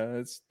around.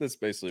 Yeah, that's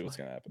basically what's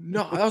gonna happen.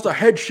 No, that was a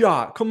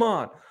headshot. Come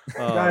on,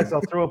 guys.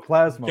 I'll throw a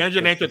plasma. Change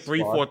your name to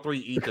 343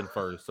 Ethan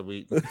first, so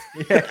we.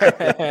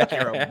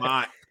 You're a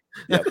bot.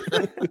 Yep.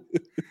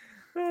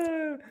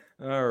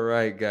 All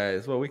right,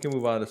 guys. Well, we can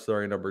move on to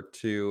story number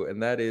 2,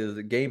 and that is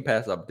Game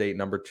Pass update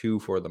number 2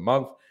 for the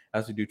month.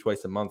 As we do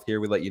twice a month here,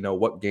 we let you know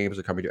what games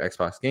are coming to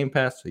Xbox Game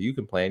Pass so you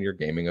can plan your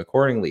gaming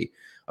accordingly.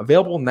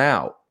 Available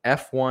now,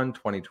 F1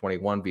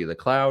 2021 via the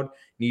cloud,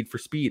 Need for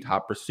Speed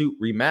Hot Pursuit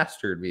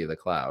Remastered via the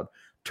cloud,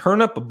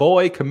 Turnip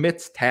Boy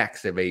Commits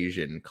Tax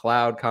Evasion,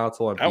 cloud,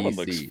 console, and that PC. One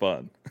looks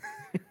fun.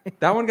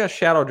 That one got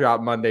shadow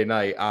dropped Monday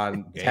night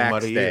on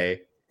tax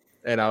day.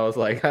 And I was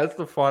like, that's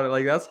the fun.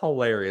 Like, that's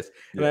hilarious.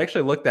 And I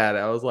actually looked at it.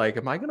 I was like,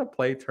 am I going to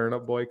play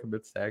Turnip Boy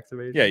Commits Tax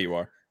Evasion? Yeah, you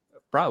are.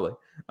 Probably.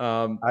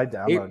 I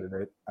downloaded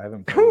it. I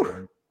haven't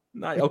played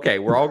it. Okay,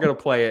 we're all going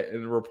to play it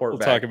and report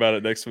back. We'll talk about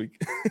it next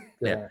week.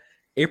 Yeah.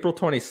 April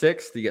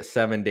 26th, you get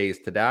 7 Days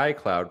to Die,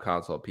 cloud,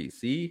 console,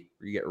 PC.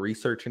 You get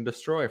Research and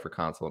Destroy for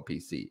console and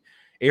PC.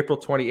 April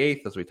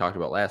 28th, as we talked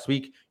about last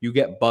week, you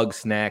get Bug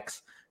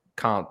Snacks,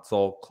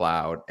 console,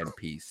 cloud, and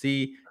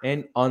PC,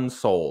 and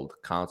Unsold,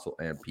 console,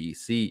 and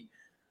PC.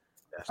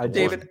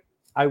 David,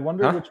 I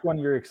wonder which one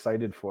you're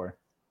excited for.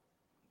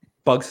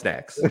 Bug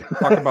Snacks.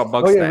 Talking about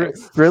Bug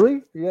Snacks.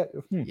 Really? Yeah.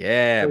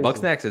 Yeah, Bug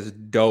Snacks is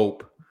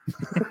dope.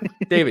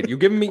 David, you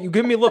giving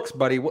me looks,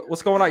 buddy.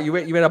 What's going on? You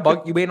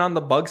ain't on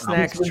the Bug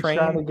Snacks train.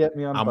 Trying to get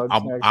me on Bug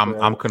Snacks.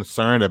 I'm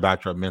concerned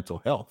about your mental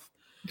health.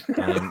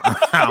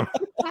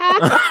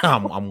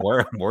 I'm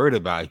worried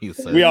about you.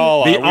 Sir. We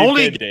all the are.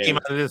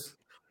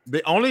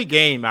 only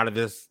game out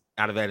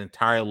of that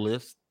entire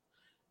list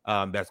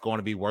that's going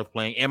to be worth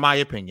playing, in my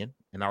opinion,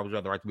 and I would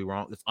have the right to be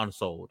wrong, it's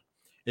Unsold.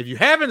 If you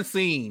haven't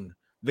seen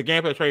the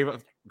gameplay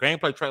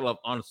trailer of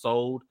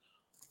Unsold,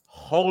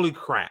 holy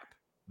crap.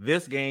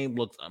 This game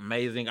looks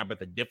amazing. I bet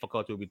the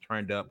difficulty will be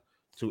turned up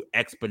to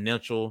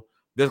exponential.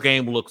 This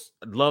game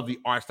love the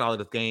art style of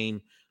this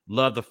game,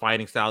 love the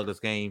fighting style of this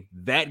game.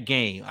 That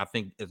game, I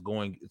think, is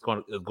going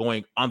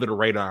under the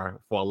radar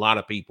for a lot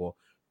of people.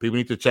 People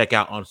need to check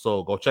out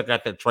Unsold. Go check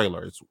out that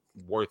trailer. It's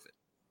worth it.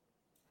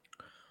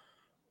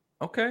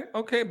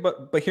 Okay,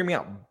 but hear me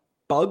out.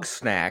 Bug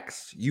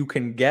Snacks, you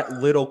can get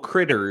little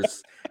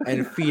critters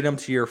and feed them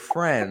to your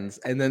friends,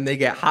 and then they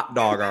get hot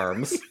dog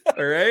arms.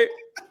 All right.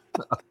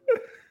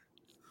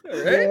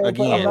 Yeah,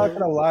 again, I'm not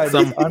gonna lie.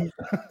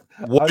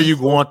 What are you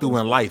going through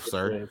in life,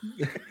 sir?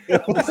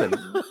 Listen.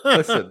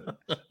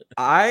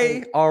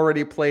 I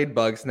already played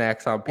Bug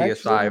Snacks on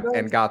PS5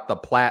 and got the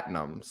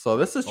platinum. So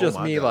this is just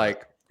me,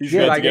 like, he's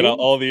got to get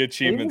all the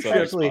achievements. On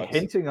actually Xbox.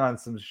 Hinting on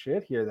some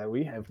shit here that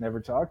we have never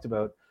talked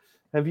about.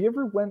 Have you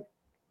ever went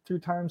through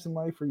times in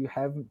life where you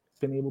haven't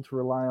been able to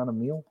rely on a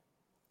meal?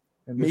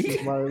 And this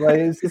is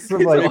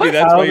like maybe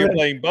that's why you're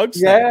playing Bug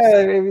Snacks.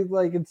 Yeah, maybe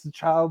like it's a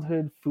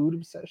childhood food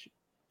obsession.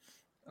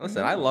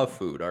 Listen, I love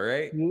food. All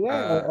right.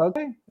 Yeah.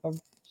 Okay.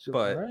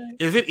 But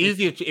is it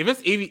easy? If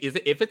it's easy,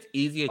 if it's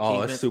easy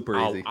achievement, it's super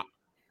easy.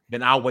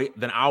 Then I'll wait.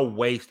 Then I'll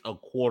waste a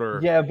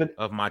quarter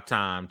of my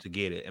time to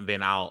get it, and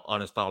then I'll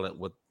uninstall it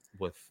with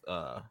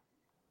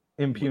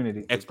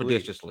impunity,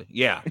 expeditiously.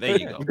 Yeah, there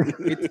you go.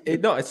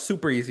 It's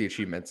super easy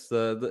achievements.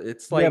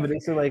 It's like, yeah, but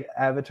is it like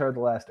Avatar: The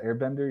Last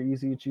Airbender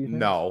easy achievement?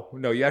 No,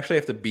 you actually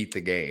have to beat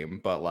the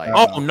game. But like,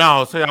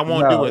 no, so I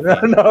won't do it.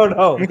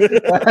 No.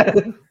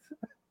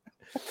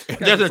 If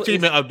there's an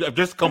achievement of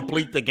just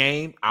complete the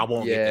game, I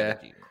won't get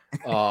that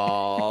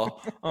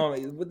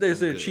achievement.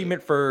 There's an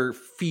achievement for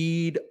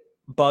feed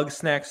Bug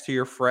Snacks to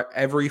your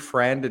every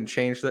friend and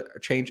change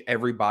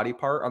every body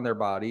part on their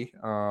body.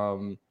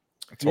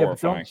 It's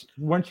horrifying.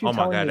 Weren't you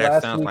telling me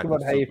last week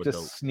about how you have to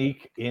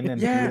sneak in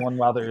and do one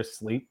while they're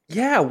asleep?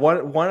 Yeah,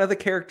 one of the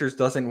characters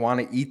doesn't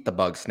want to eat the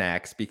Bug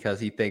Snacks because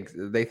they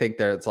think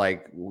that it's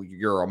like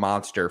you're a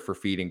monster for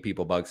feeding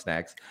people Bug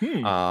Snacks.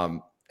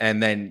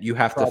 And then you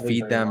have to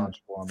feed them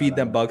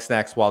Bug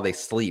Snacks while they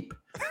sleep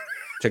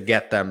to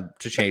get them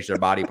to change their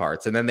body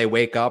parts. And then they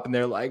wake up and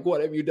they're like, "What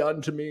have you done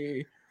to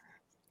me?"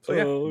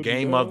 So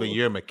game of the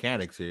year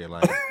mechanics here,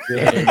 like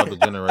game of the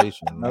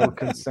generation. No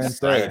consent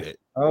there.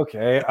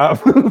 Okay,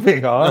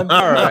 moving on.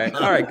 All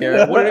right,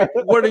 Garrett.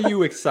 What are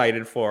you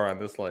excited for on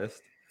this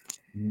list?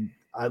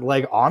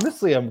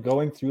 Honestly, I'm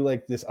going through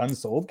like this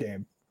Unsold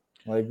game,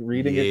 like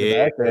reading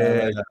it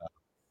back.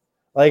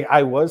 Like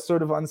I was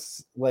sort of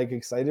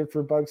excited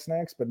for Bug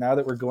Snacks, but now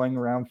that we're going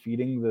around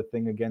feeding the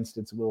thing against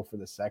its will for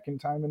the second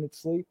time in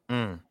its sleep,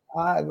 it's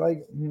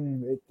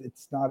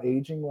not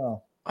aging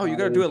well. Oh, you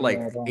got to do it like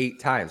 8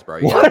 times,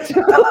 bro. What?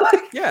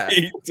 Yeah,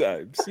 8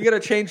 times. You got to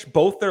change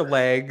both their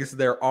legs,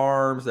 their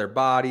arms, their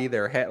body,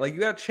 their head. Like you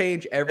got to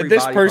change every. And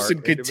this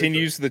person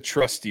continues to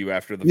trust you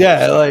after the.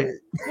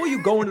 Well,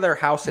 you go into their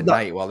house at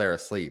night while they're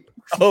asleep.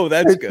 Oh,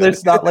 that's good.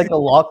 There's not like a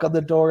lock on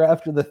the door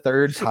after the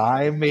 3rd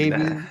time,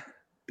 maybe.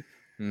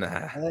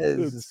 Nah.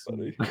 That's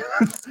funny.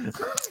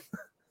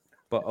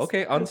 But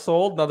okay,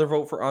 Unsold. Another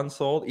vote for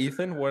Unsold.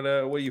 Ethan, what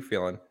are you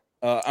feeling?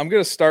 I'm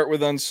going to start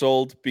with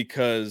Unsold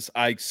because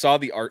I saw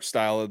the art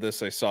style of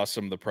this. I saw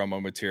some of the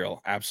promo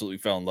material. Absolutely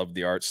fell in love with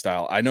the art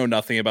style. I know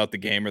nothing about the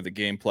game or the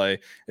gameplay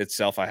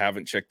itself. I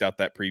haven't checked out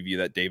that preview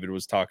that David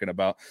was talking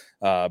about,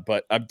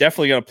 but I'm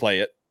definitely going to play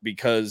it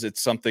because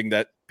it's something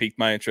that piqued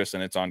my interest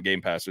and it's on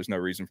Game Pass. There's no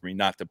reason for me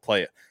not to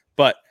play it.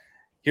 But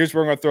here's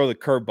where I'm going to throw the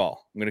curveball.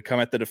 I'm going to come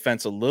at the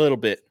defense a little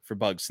bit for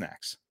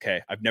Bugsnax.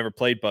 Okay, I've never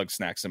played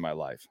Bugsnax in my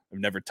life. I've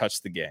never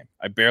touched the game.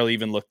 I barely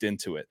even looked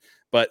into it.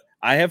 But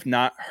I have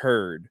not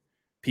heard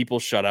people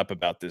shut up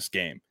about this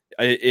game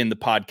in the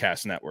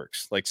podcast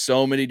networks. Like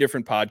so many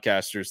different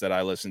podcasters that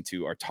I listen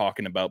to are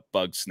talking about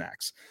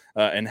Bugsnax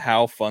and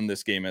how fun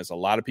this game is. A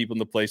lot of people in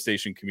the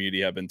PlayStation community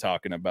have been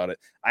talking about it.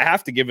 I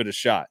have to give it a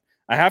shot.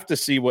 I have to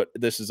see what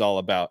this is all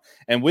about.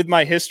 And with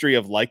my history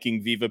of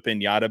liking Viva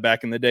Pinata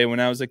back in the day when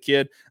I was a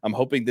kid, I'm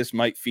hoping this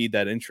might feed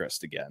that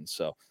interest again.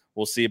 So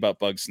we'll see about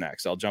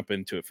Bugsnax. I'll jump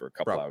into it for a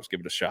couple hours. Give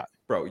it a shot.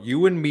 Bro,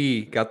 you and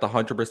me got the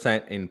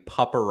 100% in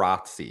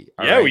Paparazzi.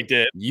 Yeah, we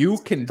did. You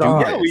can do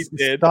Stop. this. Yeah, we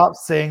did. Stop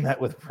saying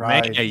that with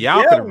pride. Man,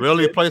 y'all can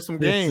really play some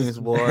games,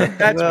 boy.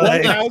 That's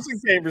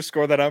 1,000 gamer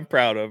score that I'm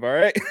proud of. All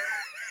right.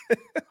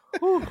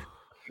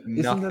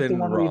 Isn't that the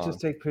one where you just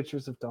take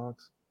pictures of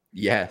dogs?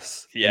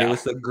 Yes. Yeah. It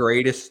was the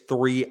greatest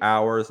 3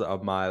 hours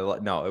of my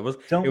life. No, it was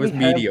Don't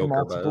mediocre.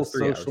 Have But it multiple was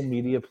 3 social hours.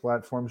 media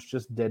platforms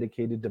just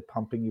dedicated to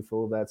pumping you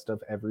full of that stuff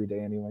every day,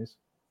 anyways.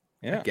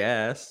 Yeah. I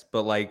guess,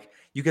 but like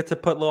you get to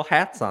put little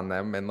hats on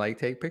them and like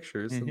take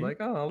pictures and like,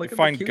 oh, look You at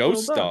find the cute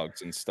ghost little dog.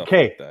 dogs and stuff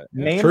Okay, like that.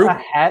 name True. a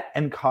hat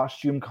and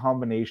costume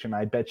combination.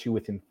 I bet you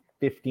within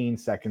 15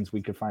 seconds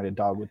we could find a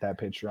dog with that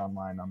picture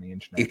online on the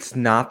internet. It's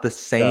not the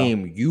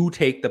same. You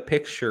take the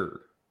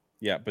picture.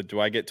 Yeah, but do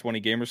I get 20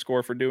 gamer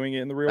score for doing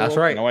it in the real That's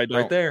world? right. No, I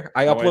don't. Right there.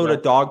 I No, I upload a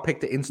don't. dog pic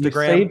to you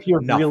Instagram. save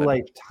your nothing. real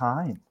life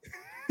time.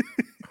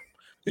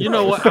 You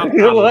know what? I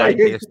like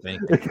this thing.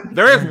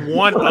 There is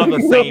one other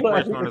sane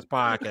person on this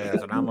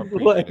podcast, and I'm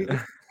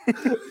appreciative.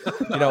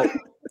 You know,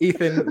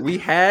 Ethan, we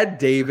had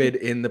David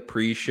in the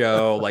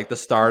pre-show, like the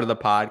start of the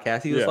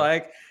podcast. He was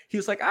like,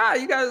 you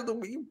guys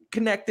you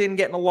connecting,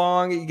 getting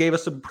along. He gave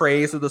us some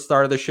praise at the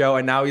start of the show,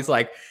 and now he's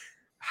like,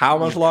 how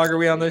much longer are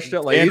we on this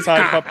show? Like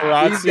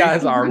Anti-paparazzi. these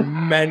guys are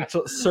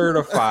mental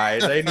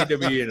certified. They need to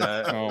be in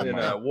an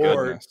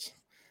award. Goodness.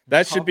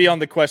 That should be on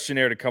the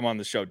questionnaire to come on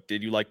the show.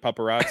 Did you like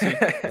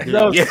paparazzi?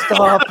 No,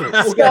 stop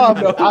it. Stop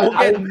it. We'll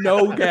get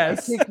no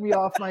guess. Take me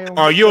off my own.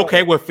 Are you show.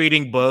 okay with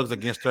feeding bugs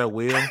against their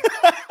will?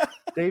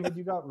 David,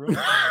 you got room?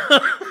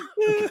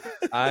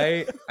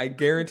 I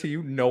guarantee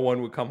you, no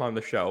one would come on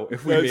the show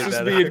if we No, made it's just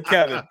that. me and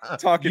Kevin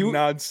talking You-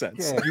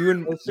 nonsense Okay.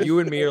 You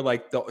and me are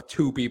like the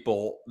two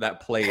people that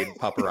played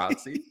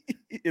paparazzi.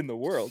 in the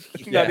world.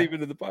 Yeah. Not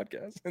even in the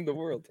podcast. In the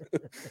world.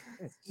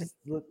 Just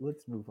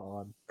let's move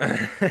on.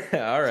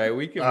 All right,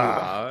 we can move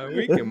on.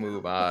 We can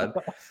move on.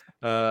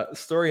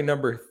 Story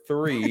number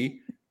 3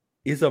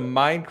 is a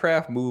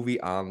Minecraft movie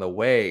on the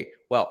way.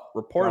 Well,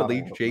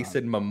 reportedly, Oh,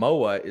 Jason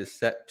Momoa is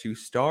set to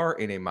star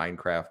in a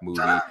Minecraft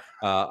movie.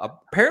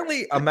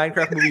 Apparently, a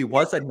Minecraft movie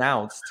was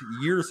announced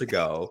years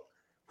ago.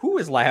 Who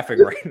is laughing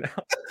right now?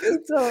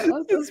 It's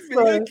me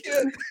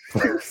again.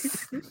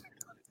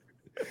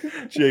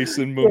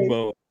 Jason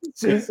Momoa.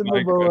 Jason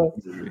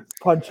Minecraft Momoa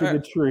punching a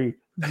tree.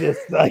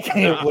 Just I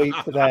can't wait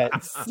for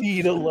that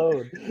scene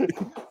alone.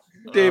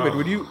 David,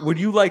 would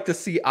you like to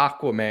see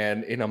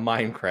Aquaman in a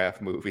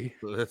Minecraft movie?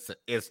 Listen,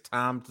 it's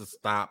time to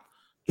stop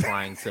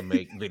trying to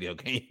make video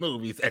game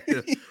movies at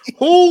this.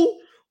 Who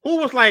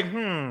was like,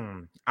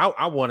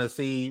 I want to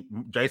see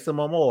Jason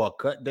Momoa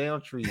cut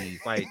down trees.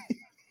 Like,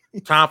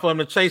 time for him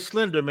to chase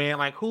Slender Man.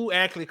 Like, who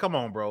actually? Come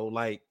on, bro.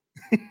 Like,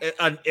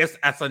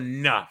 that's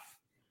enough.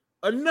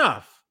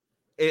 Enough.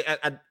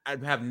 I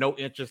have no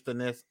interest in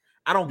this.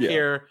 I don't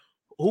care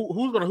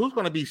who's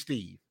gonna be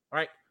Steve.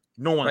 Right?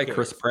 No one. Like cares.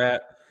 Chris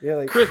Pratt. Yeah,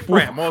 like Chris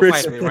Pratt. Most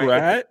Chris likely, right?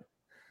 Pratt?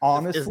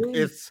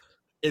 honestly,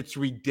 It's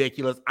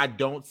ridiculous. I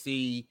don't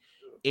see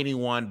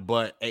anyone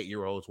but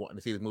 8-year-olds wanting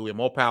to see this movie.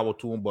 More power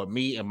to them, but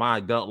me and my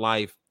adult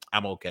life,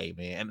 I'm okay,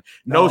 man. And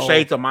no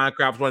shade to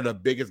Minecraft. It's one of the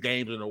biggest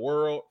games in the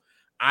world.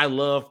 I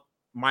love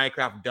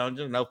Minecraft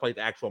Dungeons. I never played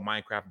the actual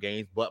Minecraft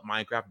games, but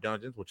Minecraft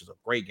Dungeons, which is a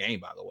great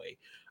game, by the way.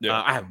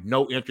 Yeah. I have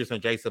no interest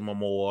in Jason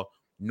Momoa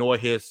nor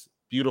his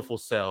beautiful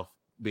self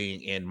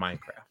being in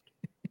Minecraft.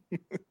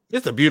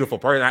 It's a beautiful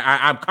person.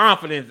 I'm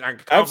confident.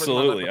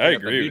 Absolutely, I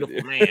agree It's a with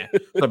beautiful man.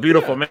 It's a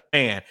beautiful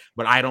man,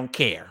 but I don't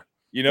care.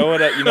 You know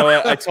what?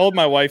 I told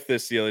my wife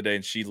this the other day,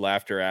 and she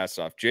laughed her ass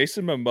off.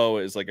 Jason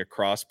Momoa is like a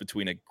cross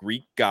between a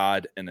Greek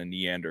god and a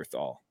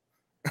Neanderthal.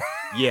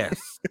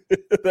 Yes,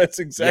 That's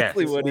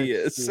exactly Yes. what he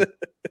is.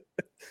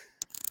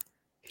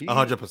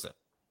 100%.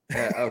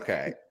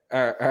 Okay.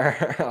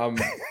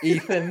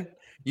 Ethan,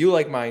 you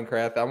like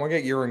Minecraft. I want to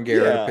get your and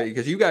Garrett Yeah.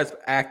 because you guys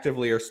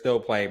actively are still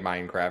playing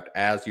Minecraft,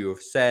 as you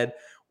have said.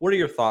 What are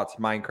your thoughts,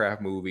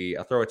 Minecraft movie?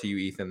 I'll throw it to you,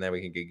 Ethan, then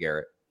we can get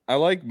Garrett. I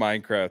like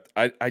Minecraft.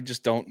 I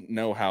just don't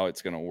know how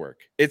it's going to work.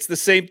 It's the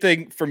same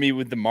thing for me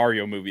with the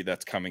Mario movie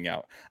that's coming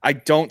out. I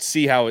don't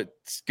see how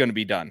it's going to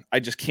be done. I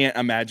just can't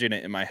imagine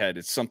it in my head.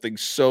 It's something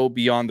so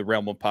beyond the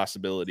realm of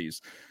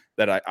possibilities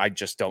that I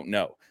just don't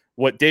know.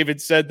 What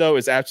David said, though,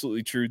 is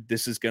absolutely true.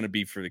 This is going to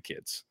be for the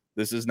kids.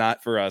 This is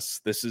not for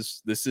us. This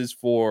is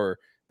for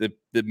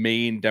the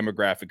main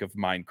demographic of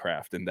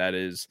Minecraft, and that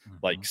is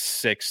like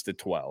 6 to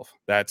 12.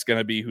 That's going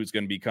to be who's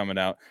going to be coming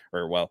out,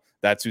 or well,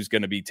 that's who's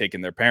going to be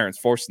taking their parents,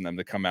 forcing them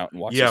to come out and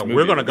watch. Yeah, this movie.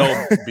 we're going to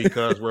go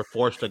because we're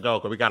forced to go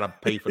because we got to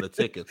pay for the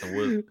tickets. And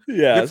we'll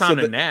get time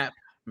to nap.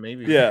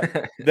 Maybe.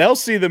 Yeah, they'll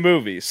see the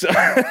movie. So,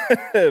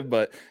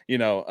 but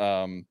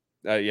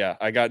yeah,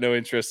 I got no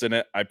interest in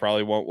it. I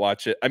probably won't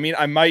watch it. I mean,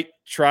 I might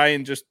try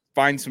and just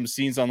find some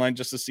scenes online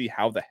just to see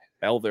how the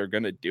hell they're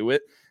gonna do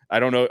it. I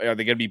don't know. Are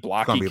they gonna be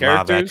blocky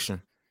characters?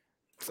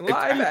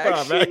 Live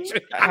action.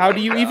 How do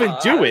you even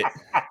do it?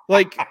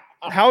 Like,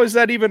 how is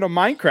that even a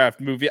Minecraft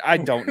movie? I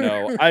don't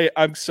know.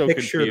 I'm so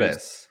Picture confused.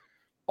 this: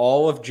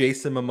 all of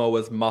Jason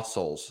Momoa's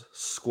muscles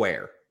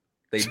square.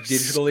 They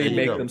digitally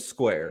make them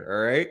square.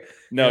 All right.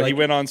 No, he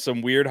went on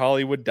some weird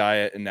Hollywood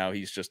diet, and now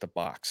he's just a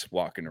box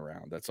walking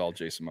around. That's all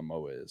Jason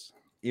Momoa is.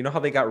 You know how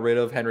they got rid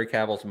of Henry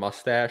Cavill's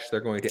mustache?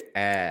 They're going to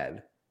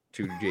add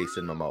to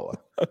Jason Momoa.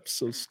 I'm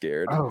so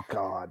scared. Oh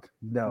God,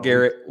 no.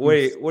 Garrett, what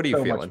are you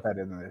so feeling? Much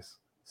better than this.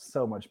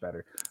 So much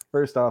better.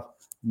 First off,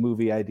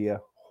 movie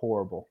idea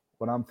horrible.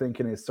 What I'm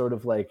thinking is sort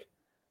of like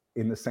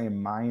in the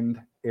same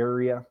mind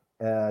area.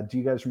 Do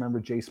you guys remember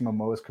Jason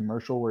Momoa's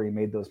commercial where he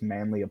made those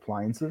manly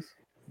appliances?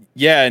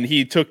 Yeah, and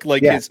he took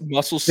his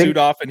muscle suit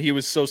off, and he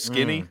was so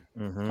skinny.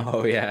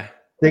 Oh yeah,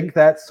 think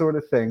that sort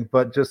of thing,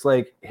 but just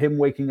like him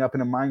waking up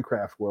in a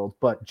Minecraft world,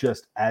 but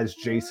just as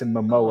Jason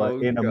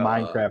Momoa in a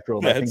Minecraft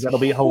world. I think that'll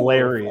be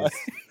hilarious.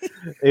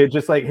 It's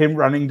just like him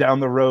running down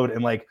the road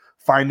and like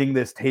finding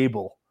this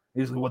table.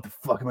 He's like, what the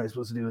fuck am I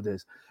supposed to do with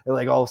this? And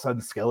like all of a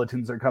sudden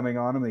skeletons are coming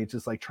on him, and he's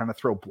just like trying to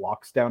throw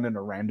blocks down in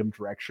a random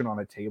direction on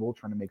a table,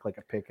 trying to make like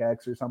a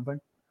pickaxe or something.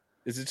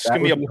 Is it just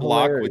gonna be a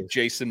block with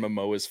Jason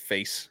Momoa's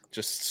face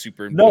just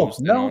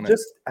superimposed? No,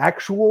 just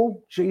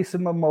actual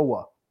Jason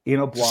Momoa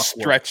in a block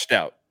stretched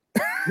out.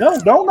 No,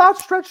 not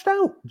stretched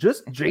out.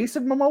 Just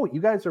Jason Momoa.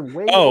 You guys are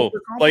way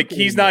like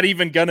he's not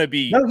even gonna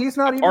be. No, he's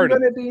not even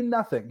gonna be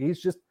nothing.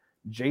 He's just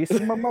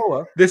Jason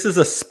Momoa. This is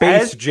a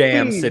Space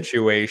Jam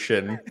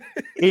situation.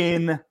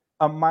 In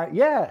a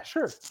yeah,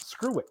 sure.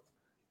 Screw it.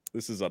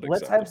 This is unacceptable.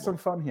 Let's have some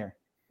fun here.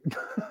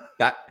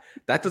 That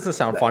doesn't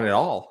sound fun at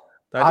all.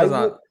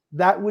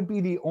 That would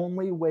be the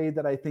only way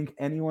that I think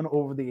anyone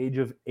over the age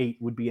of 8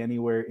 would be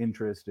anywhere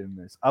interested in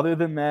this. Other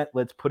than that,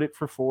 let's put it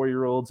for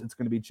 4-year-olds. It's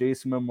going to be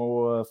Jason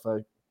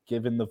Momoa,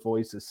 given the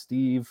voice of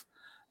Steve,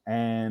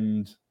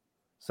 and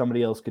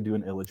somebody else could do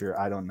an Illager.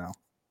 I don't know.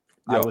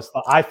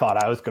 I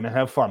thought I was going to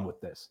have fun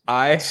with this.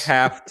 Jason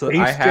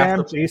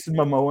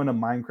Momoa in a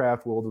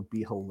Minecraft world would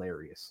be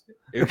hilarious.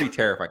 It would be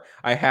terrifying.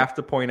 I have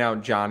to point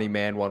out Johnny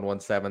Man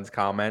 117's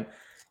comment.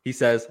 He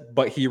says,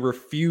 but he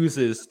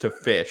refuses to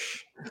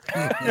fish.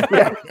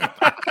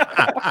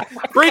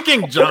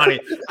 Freaking Johnny.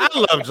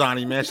 I love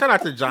Johnny, man. Shout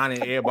out to Johnny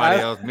and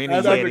everybody else.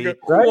 That's a good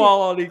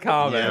quality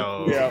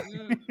comment. Yeah.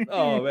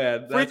 Oh,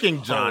 man. That's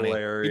freaking Johnny.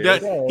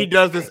 Hilarious. He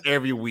does this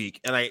every week.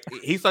 And like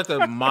he's such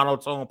a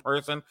monotone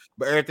person,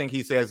 but everything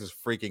he says is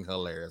freaking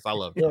hilarious. I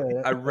love it.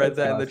 I read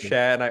that in the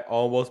chat and I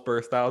almost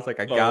burst out. I was like,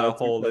 I gotta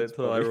hold it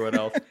until everyone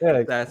else.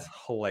 That's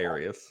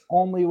hilarious.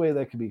 Only way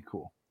that could be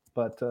cool.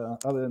 But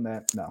other than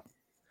that, no.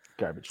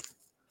 Garbage.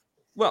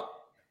 Well,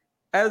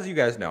 as you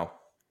guys know,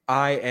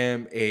 I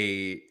am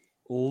a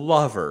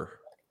lover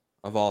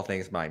of all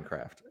things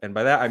Minecraft, and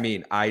by that I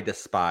mean I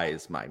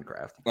despise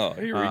Minecraft. Oh,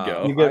 here we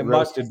go. You get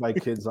roasted by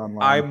kids online.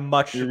 I'm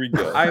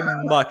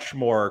much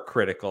more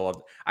critical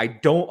of. I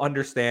don't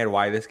understand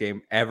why this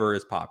game ever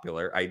is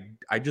popular.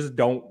 I just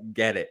don't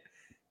get it.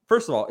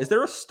 First of all, is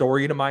there a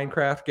story to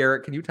Minecraft,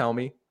 Garrett? Can you tell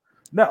me?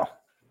 No,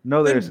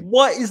 there's.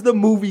 What is the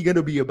movie going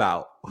to be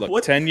about?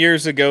 Look, 10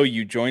 years ago,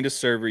 you joined a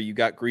server. You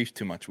got grief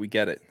too much. We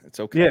get it. It's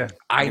okay. Yeah,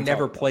 I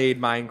never played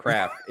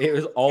Minecraft. It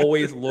was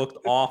always looked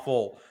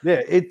awful.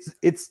 Yeah,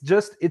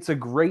 it's a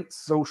great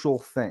social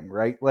thing,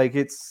 right? Like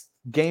it's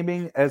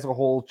gaming as a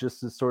whole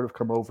just to sort of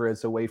come over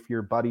as a way for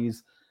your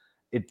buddies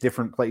at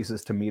different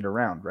places to meet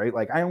around, right?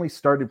 Like I only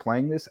started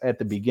playing this at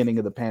the beginning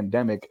of the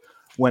pandemic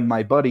when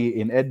my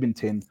buddy in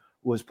Edmonton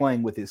was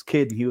playing with his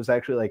kid, and he was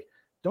actually like,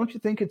 don't you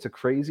think it's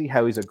crazy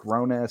how he's a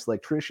grown-ass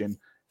electrician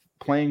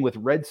playing with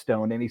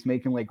redstone and he's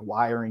making like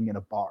wiring in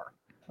a bar?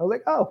 I was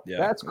like, oh, yeah,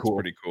 that's cool.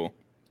 Pretty cool.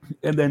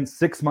 And then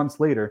 6 months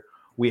later,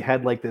 we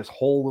had like this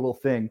whole little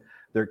thing.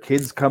 Their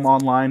kids come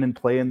online and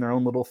play in their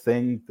own little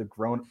thing.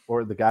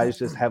 The guys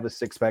just have a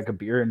 6-pack of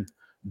beer and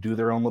do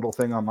their own little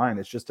thing online.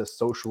 It's just a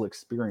social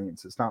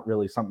experience. It's not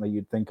really something that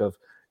you'd think of.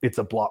 It's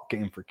a block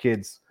game for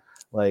kids.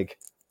 Like,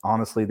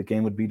 honestly, the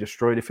game would be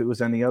destroyed if it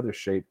was any other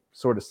shape.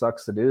 Sort of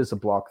sucks that it is a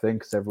block thing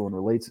because everyone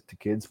relates it to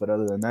kids. But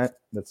other than that,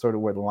 that's sort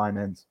of where the line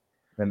ends.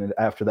 And then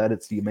after that,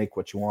 it's you make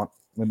what you want.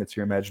 Limits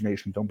your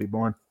imagination. Don't be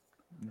born.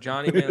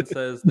 Johnny Man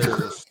says there's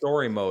a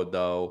story mode,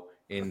 though.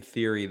 In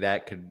theory, they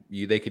could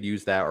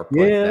use that or put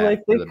that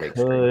like for the big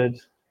screen.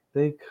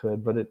 They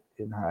could, but it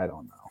I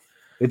don't know.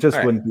 It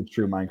just wouldn't be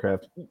true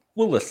Minecraft.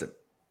 Well, listen,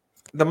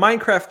 the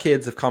Minecraft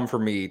kids have come for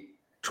me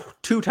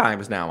 2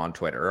 times now on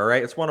Twitter. All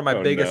right, it's one of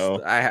my biggest.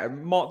 No. I have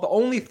the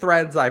only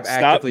threads I've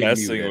actively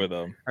messing with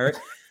them. All right,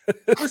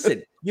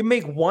 listen, you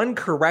make one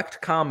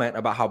correct comment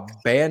about how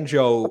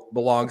Banjo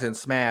belongs in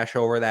Smash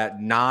over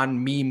that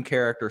non-meme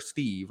character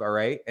Steve. All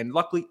right, and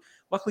luckily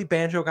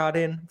Banjo got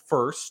in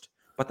first,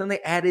 but then they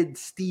added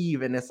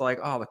Steve, and it's like,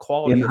 oh, the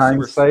quality. In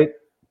hindsight,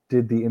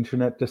 did the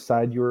internet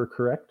decide you were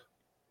correct?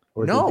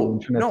 Or no,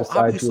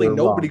 obviously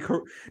nobody.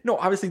 No,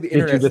 obviously the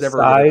internet's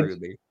never agreed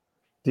with me.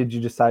 Did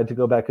you decide to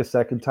go back a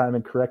second time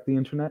and correct the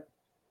internet?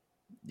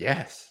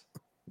 Yes.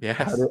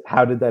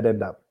 How did that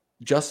end up?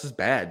 Just as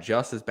bad.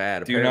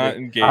 Do not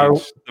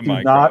engage the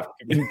Minecraft.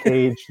 Do not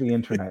engage the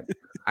internet.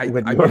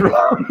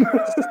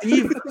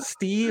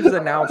 Steve's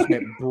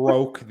announcement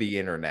broke the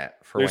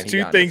internet. There's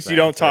 2 things you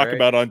don't talk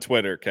about on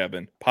Twitter,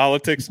 Kevin: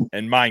 politics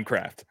and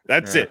Minecraft.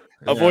 That's it.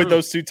 Avoid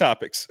those 2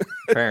 topics.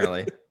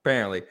 Apparently,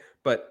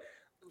 but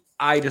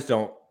I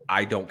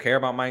don't care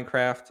about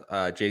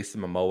Minecraft.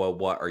 Jason Momoa,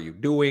 what are you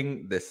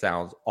doing? This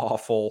sounds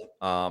awful.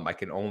 I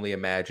can only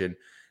imagine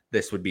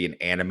this would be an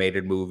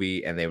animated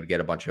movie and they would get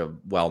a bunch of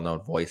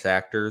well-known voice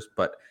actors,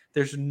 but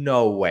there's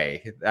no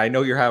way. I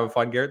know you're having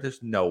fun, Garrett.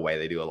 There's no way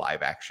they do a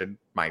live action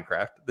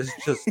Minecraft. This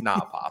is just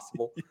not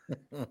possible.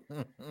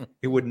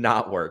 It would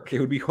not work.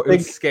 It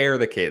would scare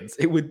the kids.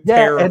 It would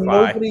terrify. And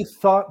nobody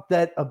thought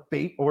that a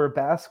bait or a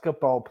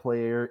basketball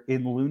player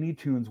in Looney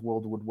Tunes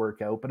world would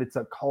work out, but it's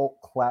a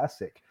cult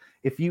classic.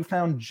 If you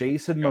found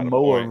Jason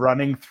Momoa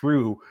running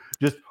through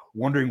just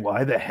wondering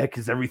why the heck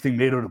is everything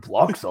made out of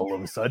blocks all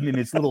of a sudden in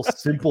its little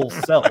simple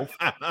self,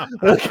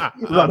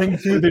 running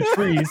through the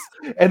trees,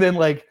 and then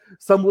like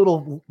some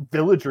little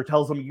villager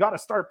tells him, you got to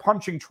start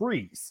punching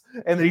trees,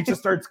 and then he just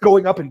starts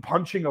going up and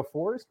punching a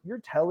forest. You're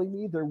telling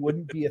me there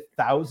wouldn't be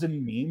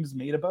 1,000 memes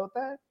made about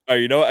that? Oh,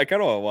 you know what? I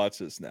kind of want to watch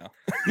this now.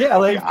 Yeah,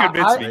 like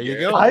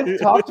I've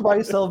talked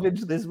myself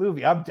into this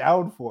movie. I'm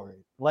down for it.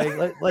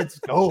 Like let's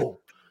go.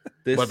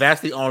 But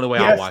that's the only way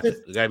I'll watch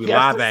it. It's got to be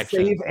live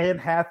action. Save Anne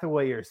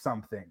Hathaway or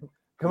something.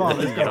 Come on,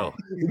 let's go.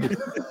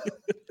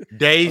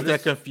 Days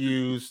that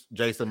confuse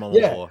Jason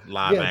Momoa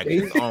live action.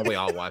 That's the only way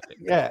I'll watch it.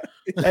 Yeah,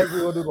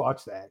 everyone would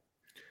watch that.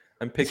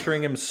 I'm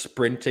picturing him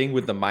sprinting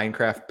with the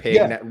Minecraft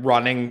pig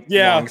running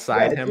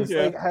alongside him. Just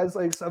like has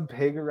like some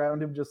pig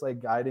around him, just like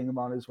guiding him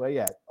on his way.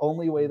 Yeah,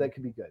 only way that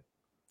could be good.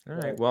 All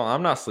right. Well,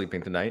 I'm not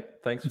sleeping tonight.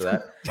 Thanks for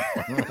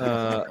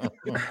that.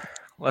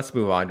 Let's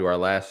move on to our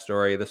last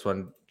story. This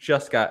one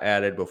just got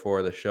added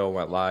before the show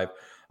went live.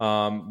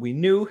 We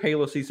knew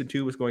Halo Season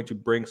 2 was going to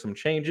bring some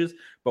changes,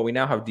 but we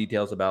now have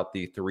details about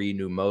the 3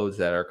 new modes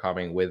that are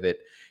coming with it.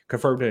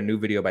 Confirmed in a new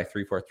video by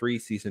 343,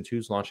 Season 2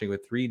 is launching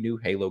with 3 new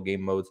Halo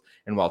game modes,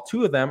 and while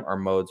 2 of them are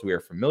modes we are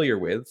familiar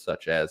with,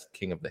 such as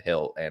King of the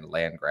Hill and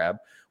Land Grab,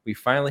 we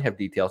finally have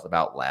details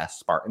about Last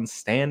Spartan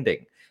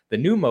Standing. The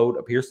new mode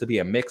appears to be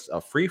a mix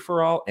of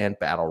free-for-all and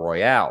battle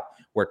royale,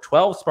 where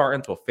 12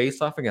 Spartans will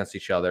face off against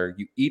each other.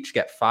 You each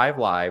get 5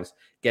 lives.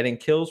 Getting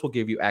kills will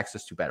give you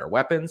access to better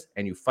weapons,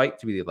 and you fight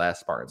to be the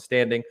last Spartan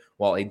standing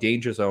while a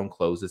danger zone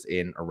closes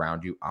in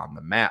around you on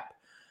the map.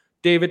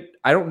 David,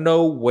 I don't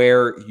know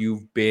where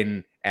you've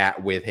been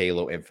at with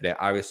Halo Infinite.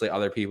 Obviously,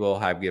 other people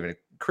have given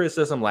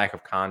criticism, lack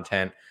of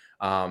content.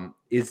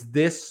 Is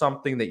this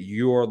something that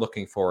you're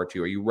looking forward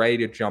to? Are you ready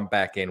to jump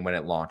back in when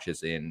it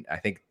launches in, I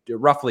think,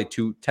 roughly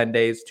 10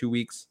 days, 2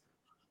 weeks?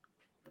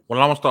 What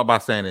I'm going to start by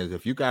saying is,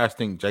 if you guys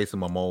think Jason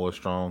Momoa is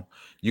strong,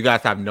 you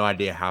guys have no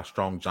idea how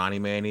strong Johnny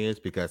Man is,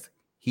 because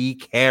he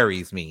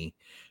carries me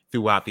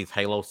throughout these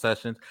Halo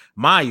sessions.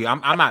 Mind you,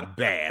 I'm not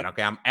bad,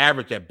 okay? I'm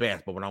average at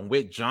best, but when I'm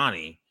with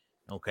Johnny,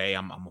 okay,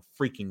 I'm a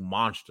freaking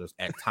monster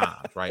at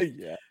times, right?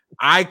 Yeah.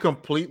 I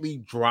completely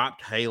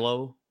dropped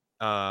Halo,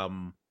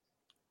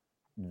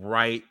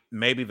 right?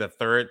 Maybe the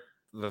third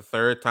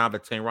time the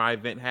Tenrai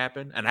event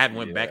happened, and I haven't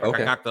went back.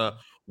 Okay. I got the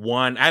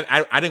one.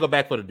 I didn't go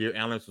back for the Deer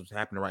Analyst was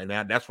happening right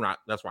now. That's where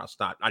I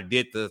stopped. I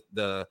did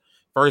the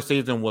first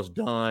season was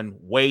done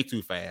way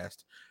too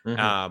fast.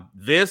 Mm-hmm.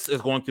 This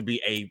is going to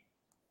be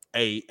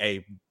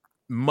a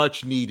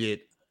much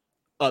needed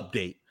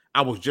update.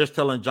 I was just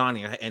telling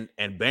Johnny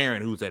and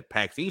Baron, who's at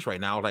PAX East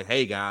right now, I was like,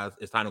 hey guys,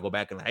 it's time to go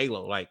back into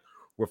Halo. Like,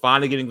 we're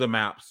finally getting the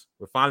maps,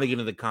 we're finally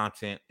getting the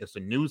content. It's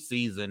a new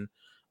season.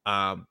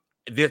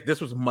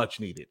 This was much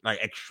needed, like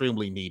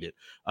extremely needed.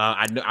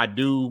 I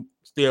do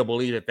still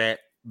believe that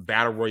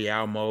battle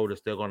royale mode is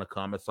still going to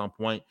come at some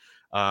point.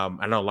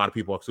 I know a lot of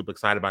people are super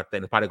excited about that.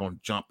 They're probably going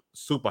to jump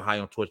super high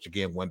on Twitch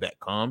again when that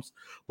comes.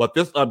 But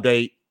this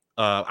update,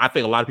 I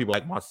think a lot of people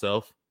like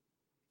myself,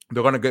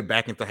 they're going to get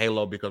back into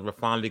Halo because we're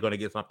finally going to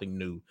get something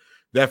new.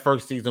 That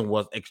first season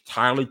was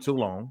entirely too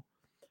long,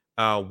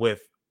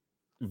 with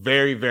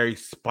very, very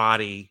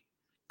spotty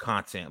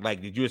content.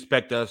 Like, did you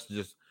expect us to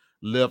just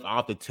live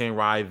off the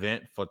Tenrai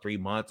event for 3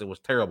 months? It was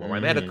terrible, right?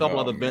 They had a couple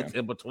other events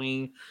in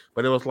between,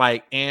 but it was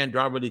like, and do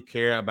I really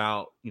care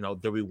about,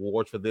 the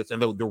rewards for this?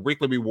 And the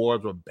weekly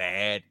rewards were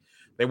bad.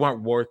 They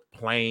weren't worth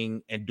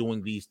playing and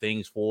doing these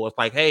things for. It's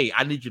like, hey,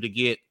 I need you to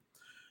get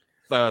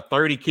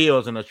 30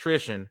 kills in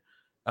attrition,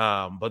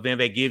 But then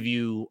they give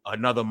you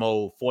another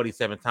mode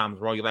 47 times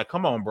wrong. You're like,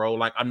 come on, bro.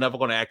 Like, I'm never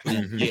going to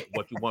actually get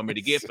what you want me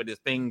to get for this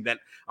thing that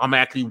I'm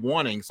actually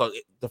wanting. So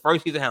the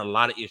first season had a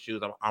lot of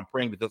issues. I'm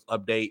praying that this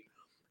update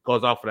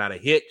goes off without a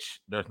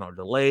hitch. There's no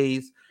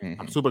delays.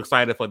 I'm super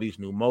excited for these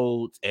new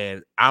modes,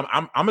 and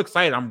I'm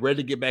excited. I'm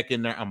ready to get back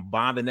in there. I'm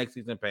buying the next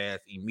season pass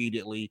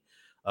immediately.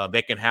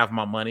 They can have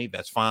my money.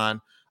 That's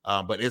fine.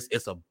 But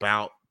it's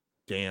about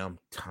damn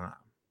time.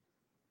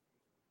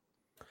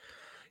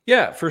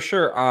 Yeah, for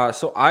sure.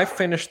 So I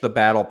finished the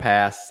battle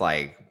pass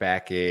like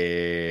back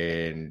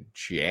in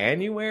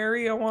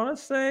January, I want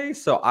to say.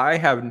 So I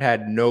haven't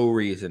had no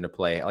reason to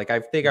play. Like I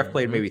think I've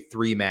played maybe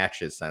 3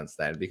 matches since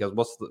then, because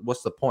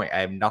what's the point? I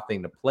have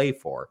nothing to play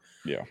for.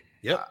 Yeah.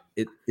 Yep.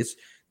 It's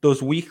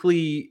those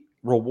weekly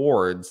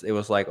rewards. It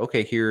was like,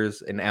 okay,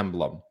 here's an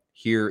emblem.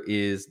 Here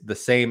is the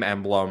same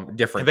emblem,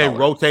 different. And they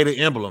rotated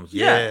emblems.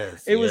 Yeah,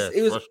 yes, it was.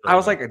 I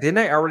was like, didn't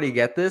I already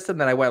get this? And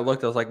then I went and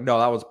looked. I was like, no,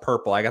 that was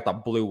purple. I got the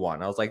blue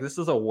one. I was like, this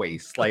is a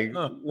waste. Like,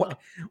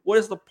 what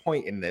is the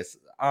point in this?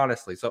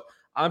 Honestly, so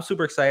I'm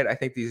super excited. I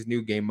think these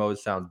new game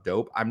modes sound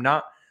dope. I'm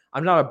not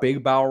a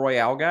big battle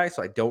royale guy,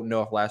 so I don't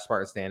know if Last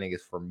Spartan Standing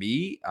is for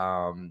me.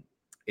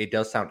 It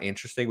does sound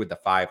interesting with the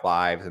 5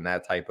 lives and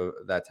that type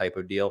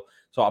of deal.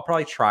 So I'll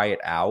probably try it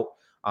out.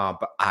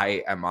 But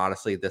I am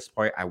honestly at this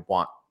point, I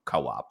want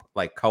co-op.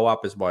 Like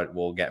co-op is what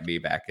will get me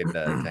back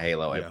into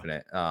Halo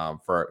Infinite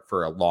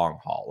for a long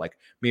haul. Like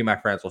me and my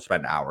friends will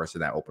spend hours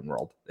in that open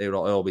world.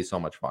 It'll be so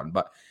much fun.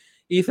 But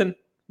Ethan,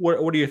 what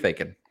are you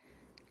thinking?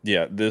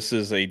 Yeah, this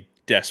is a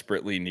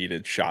desperately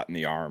needed shot in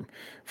the arm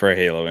for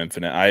Halo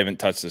Infinite. I haven't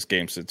touched this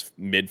game since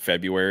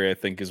mid-February, I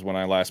think is when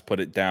I last put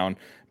it down,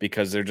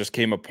 because there just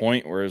came a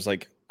point where it's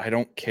like, I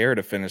don't care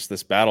to finish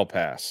this battle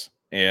pass.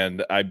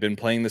 And I've been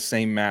playing the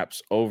same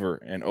maps over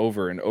and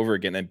over and over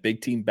again. And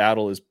Big Team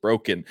Battle is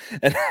broken.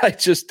 And I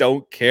just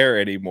don't care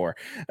anymore.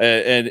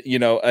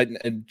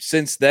 And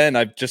since then,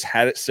 I've just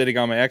had it sitting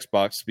on my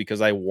Xbox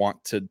because I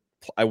want to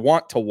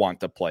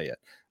play it.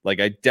 Like,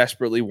 I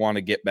desperately want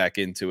to get back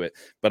into it,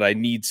 but I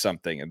need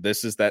something. And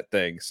this is that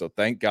thing. So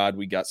thank God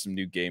we got some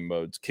new game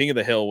modes. King of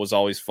the Hill was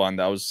always fun.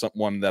 That was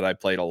one that I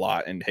played a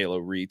lot in Halo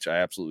Reach. I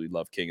absolutely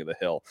love King of the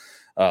Hill.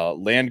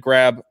 Land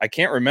Grab, I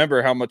can't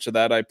remember how much of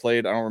that I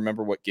played. I don't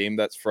remember what game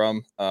that's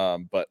from.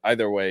 But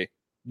either way,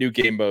 new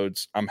game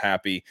modes, I'm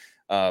happy.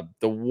 The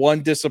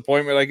one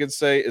disappointment I could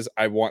say is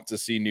I want to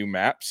see new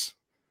maps.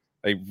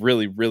 I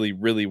really, really,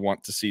 really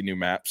want to see new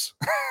maps.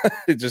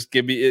 Just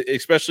give me,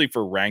 especially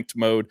for ranked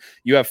mode,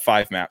 you have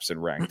 5 maps in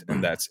ranked,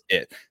 and that's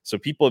it. So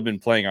people have been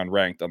playing on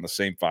ranked on the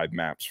same 5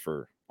 maps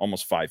for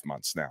almost 5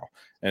 months now.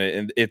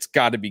 And it's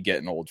got to be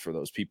getting old for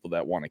those people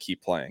that want to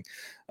keep playing.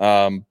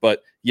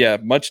 But yeah,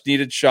 much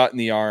needed shot in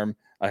the arm.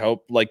 I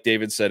hope, like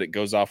David said, it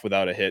goes off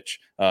without a hitch.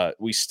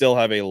 We still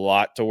have a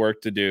lot to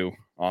work to do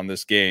on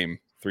this game.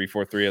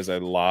 343 has a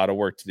lot of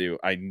work to do.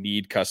 I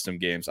need custom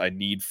games. I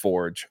need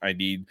Forge. I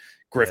need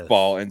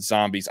Griffball and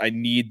Zombies. I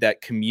need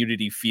that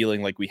community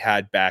feeling like we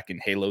had back in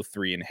Halo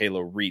 3 and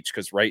Halo Reach,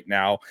 because right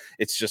now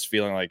it's just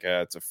feeling like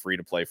it's a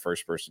free-to-play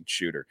first-person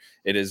shooter.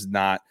 It is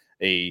not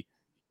a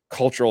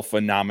cultural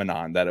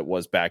phenomenon that it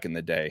was back in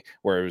the day,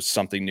 where it was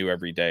something new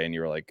every day and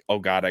you were like, oh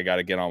God, I got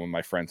to get on with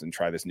my friends and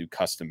try this new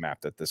custom map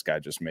that this guy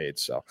just made.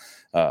 So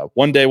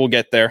one day we'll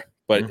get there,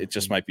 but it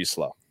just might be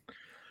slow.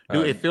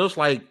 Dude, it feels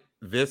like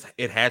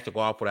it has to go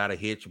off without a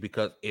hitch,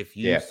 because if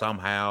you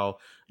somehow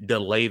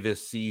delay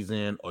this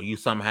season, or you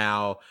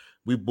somehow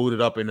we boot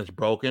it up and it's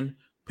broken,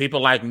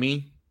 people like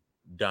me,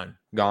 gone.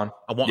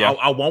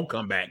 I won't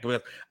come back,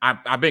 because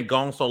I've been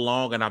gone so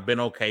long and I've been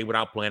okay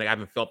without playing it. I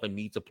haven't felt the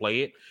need to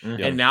play it.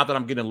 And now that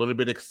I'm getting a little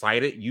bit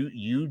excited,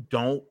 you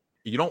don't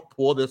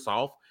pull this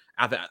off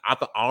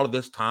after all of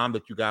this time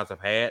that you guys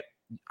have had,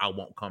 I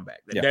won't come back.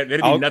 There'll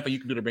be nothing you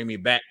can do to bring me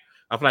back.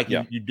 I feel like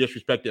you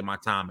disrespected my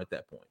time at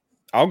that point.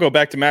 I'll go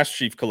back to Master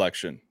Chief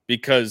Collection,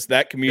 because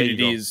that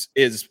community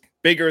is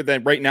bigger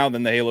than right now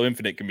than the Halo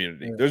Infinite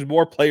community. Yeah. There's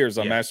more players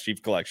on Master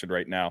Chief Collection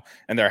right now,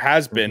 and there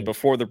has been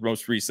before the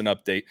most recent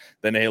update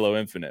than Halo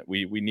Infinite.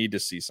 We need to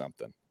see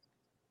something.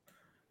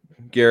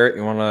 Garrett,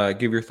 you want to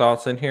give your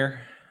thoughts in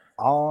here?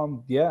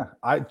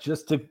 I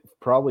just to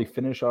probably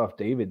finish off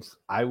David's,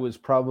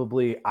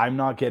 I'm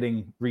not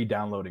getting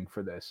re-downloading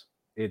for this.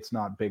 It's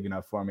not big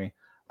enough for me.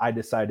 I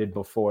decided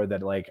before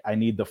that, like, I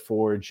need the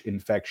Forge,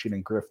 Infection,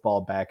 and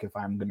Griffball back if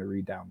I'm going to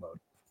re-download.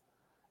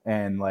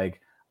 And,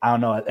 like, I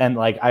don't know. And,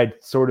 like, I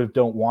sort of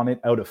don't want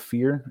it out of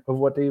fear of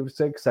what David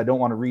said, because I don't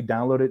want to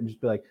re-download it and just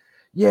be like,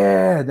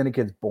 yeah, then it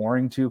gets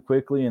boring too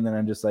quickly. And then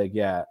I'm just like,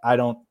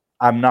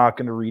 I'm not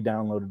going to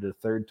re-download it a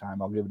third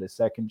time. I'll give it a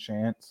second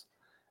chance.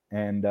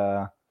 And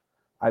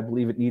I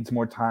believe it needs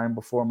more time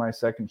before my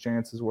second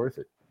chance is worth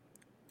it.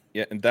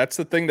 Yeah, and that's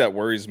the thing that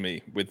worries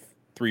me with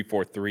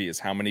 343 is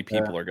how many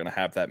people are going to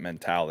have that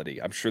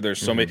mentality. I'm sure there's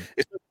so many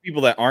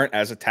people that aren't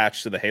as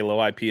attached to the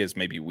Halo IP as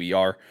maybe we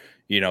are.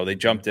 They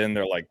jumped in,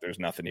 they're like, there's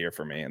nothing here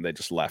for me, and they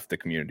just left the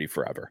community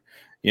forever.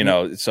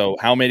 So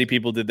how many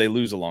people did they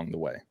lose along the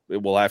way?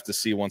 We'll have to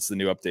see once the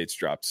new updates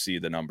drop to see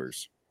the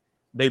numbers.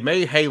 they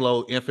made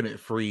Halo Infinite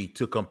free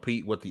to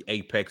compete with the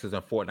Apexes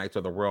and Fortnites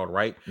of the world,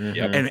 right?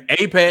 Mm-hmm. And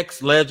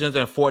Apex Legends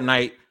and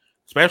Fortnite,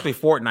 especially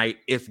Fortnite,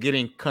 is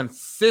getting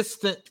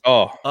consistent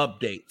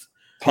updates,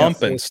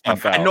 pumping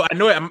stuff out.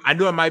 I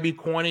know it might be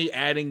corny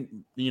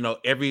adding,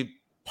 every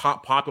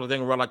popular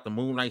thing around like the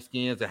Moon Knight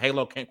skins, and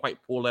Halo can't quite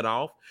pull it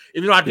off.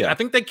 Even though I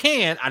think they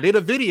can. I did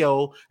a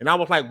video and I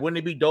was like, wouldn't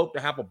it be dope to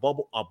have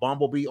a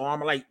Bumblebee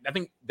armor? Like, I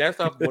think that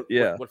stuff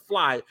would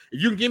fly.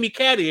 If you can give me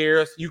cat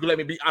ears, you can let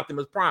me be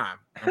Optimus Prime.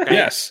 Okay?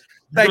 Yes.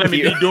 You can let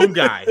me be Doom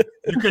Guy.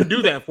 You can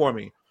do that for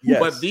me. Yes.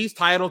 But these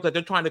titles that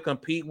they're trying to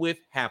compete with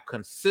have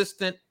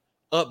consistent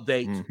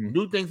updates,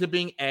 new things are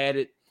being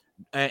added,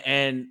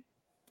 and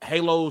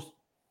Halo's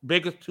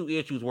biggest two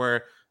issues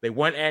were they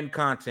weren't adding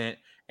content,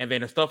 and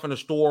then the stuff in the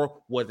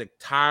store was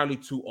entirely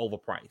too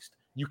overpriced.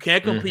 You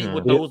can't compete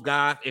with those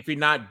guys if you're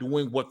not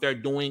doing what they're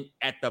doing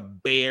at the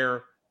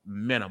bare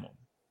minimum.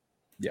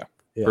 Yeah.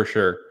 For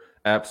sure.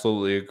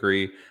 Absolutely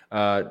agree.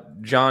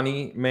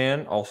 Johnny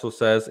Man also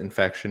says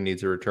Infection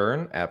needs a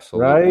return.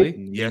 Absolutely. Right?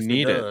 Yes,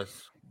 need it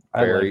does.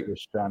 Very,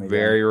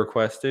 very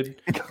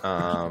requested.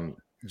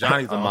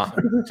 Johnny's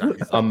awesome.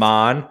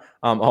 Amon,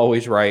 I'm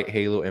always right.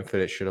 Halo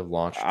Infinite should have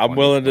launched. I'm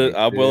willing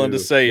to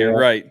say you're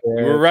right.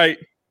 You were right.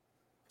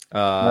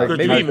 Could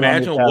you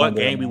imagine what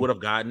game we would have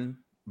gotten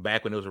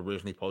back when it was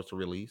originally supposed to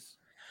release?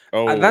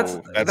 That's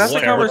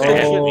the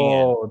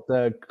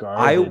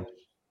conversation.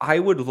 I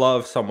would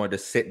love someone to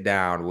sit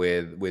down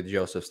with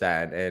Joseph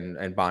Staten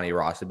and Bonnie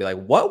Ross and be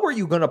like, what were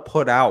you going to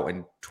put out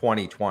in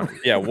 2020?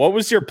 Yeah, what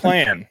was your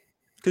plan?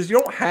 Because you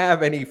don't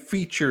have any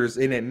features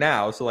in it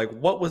now. So, like,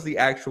 what was the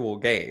actual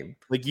game?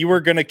 Like, you were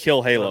going to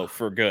kill Halo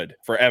for good,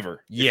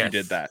 forever, if you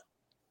did that.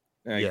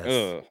 Like,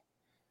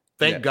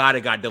 Thank God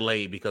it got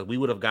delayed, because we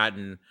would have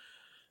gotten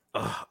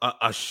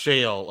a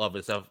shell of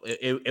itself.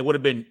 It would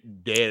have been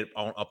dead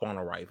upon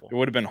arrival. It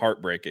would have been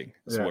heartbreaking.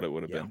 That's what it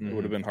would have been. It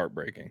would have been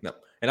heartbreaking. No.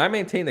 And I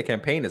maintain the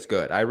campaign is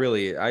good.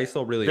 I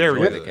still really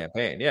enjoy the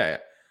campaign. Yeah.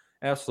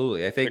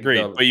 Absolutely. I think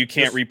agreed. But you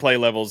can't replay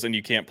levels and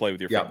you can't play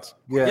with your friends.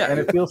 Yeah, and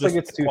it feels like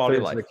it's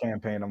 2/3 of the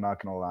campaign. I'm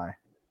not gonna lie.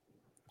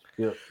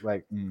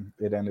 Like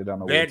it ended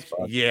on a weird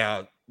spot.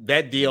 Yeah,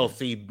 that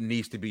DLC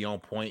needs to be on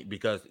point,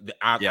 because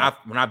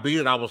when I beat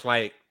it, I was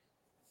like,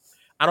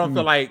 I don't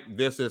feel like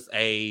this is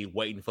a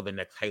waiting for the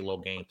next Halo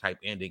game type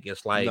ending.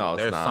 It's like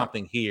there's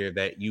something here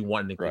that you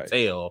wanted to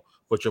tell,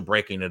 but you're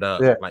breaking it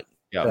up.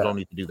 You don't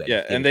need to do that.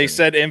 Yeah, and they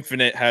said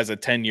Infinite has a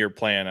 10-year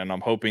plan, and I'm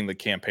hoping the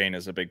campaign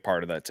is a big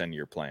part of that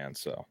 10-year plan.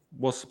 So,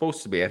 it's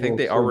supposed to be. I think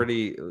they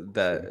already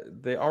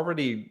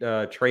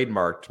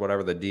trademarked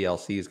whatever the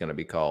DLC is going to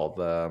be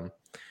called. I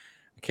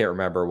can't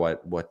remember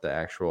what the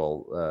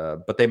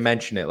actual, but they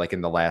mention it like in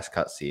the last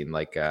cutscene,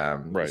 like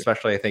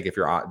especially I think if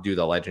you're do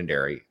the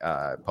legendary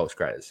post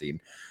credit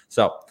scene.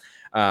 So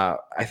I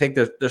think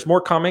there's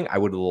more coming. I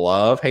would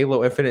love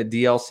Halo Infinite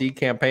DLC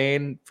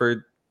campaign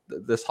for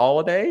this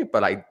holiday,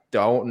 but I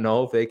don't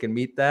know if they can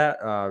meet that,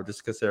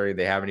 just considering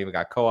they haven't even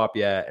got co-op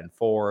yet and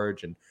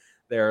Forge, and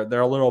they're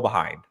a little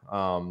behind.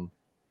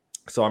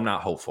 So I'm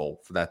not hopeful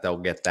for that they'll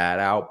get that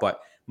out,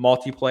 but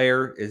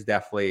multiplayer is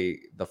definitely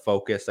the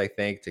focus, I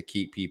think, to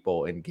keep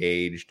people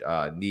engaged.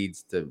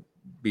 Needs to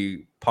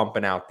be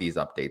pumping out these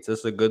updates. This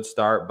is a good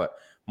start, but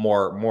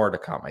more to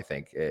come, I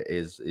think,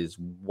 is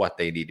what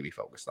they need to be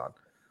focused on.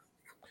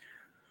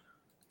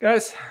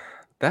 Guys,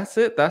 that's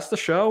it. That's the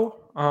show.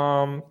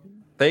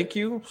 Thank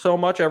you so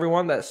much,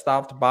 everyone that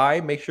stopped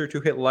by. Make sure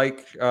to hit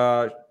like,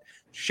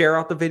 share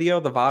out the video.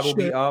 The VOD will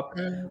be up.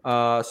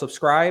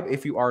 Subscribe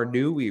if you are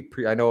new.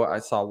 I know I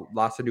saw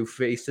lots of new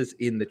faces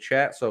in the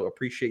chat, so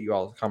appreciate you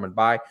all coming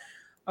by.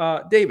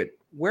 David,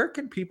 where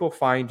can people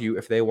find you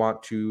if they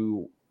want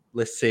to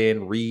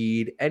listen,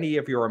 read any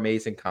of your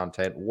amazing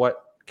content?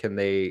 What can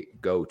they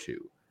go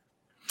to?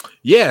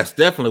 Yes,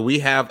 definitely. We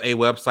have a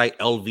website,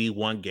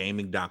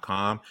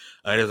 lv1gaming.com.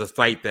 It is a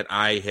site that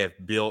I have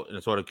built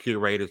and sort of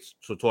curated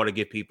to sort of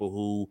get people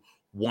who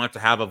want to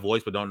have a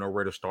voice but don't know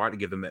where to start, to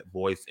give them that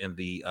voice in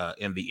the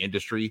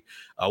industry.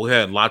 We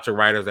had lots of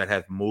writers that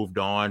have moved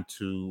on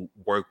to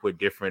work with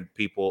different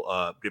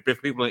people in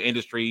the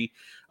industry,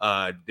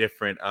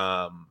 different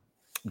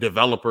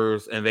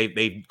developers, and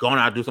they've gone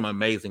out and do some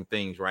amazing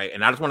things, right?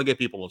 And I just want to give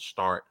people a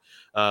start,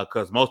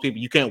 because most people,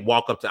 you can't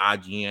walk up to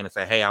IGN and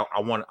say, hey, I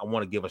want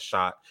to give a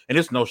shot. And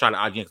it's no shot at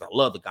IGN, because I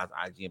love the guys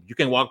at IGN. But you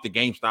can walk to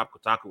GameStop,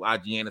 Kotaku,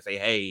 IGN and say,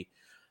 hey,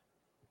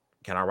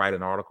 can I write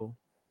an article?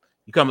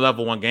 You come to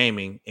Level 1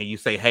 Gaming and you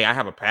say, hey, I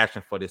have a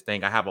passion for this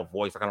thing. I have a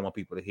voice. I kind of want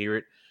people to hear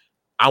it.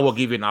 I will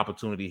give you an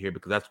opportunity here,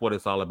 because that's what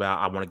it's all about.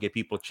 I want to give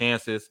people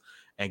chances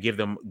and give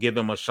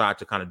them a shot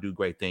to kind of do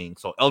great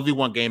things. So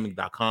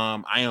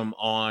lv1gaming.com. I am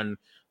on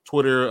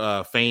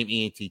Twitter, Fame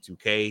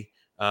ENT2K.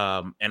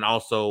 And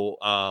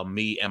also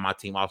me and my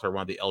team also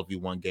run the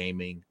LV1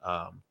 Gaming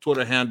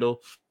Twitter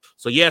handle.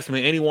 So yes, I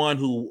mean, anyone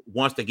who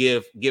wants to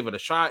give it a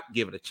shot,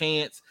 give it a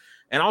chance.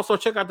 And also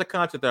check out the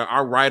content there.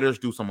 Our writers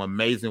do some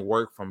amazing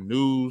work, from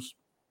news.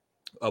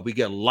 We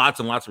get lots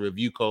and lots of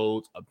review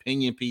codes,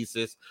 opinion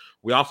pieces.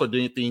 We also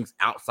do things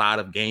outside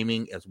of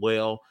gaming as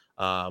well.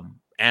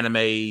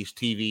 animes,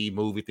 TV,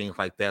 movie, things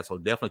like that. So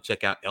definitely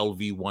check out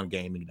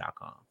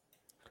lv1gaming.com.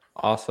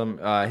 Awesome.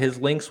 His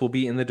links will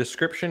be in the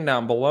description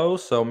down below,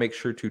 so make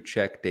sure to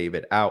check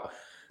David out.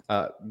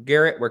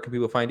 Garrett, where can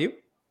people find you?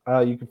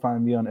 You can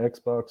find me on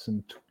Xbox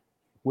and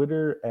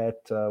Twitter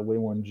at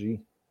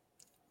Way1G.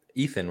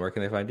 Ethan, where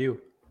can they find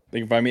you? They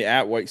can find me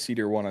at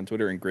WhiteCedar1 on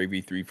Twitter and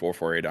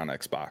Gravy3448 on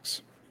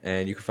Xbox.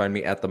 And you can find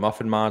me at the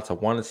Muffin Mods, a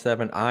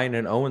 1-7, I, and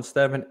an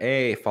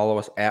 0-7A. Follow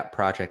us at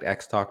Project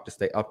X Talk to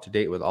stay up to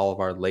date with all of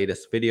our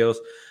latest videos.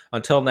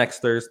 Until next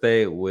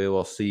Thursday, we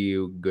will see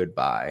you.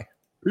 Goodbye.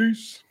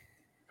 Peace.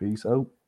 Peace out.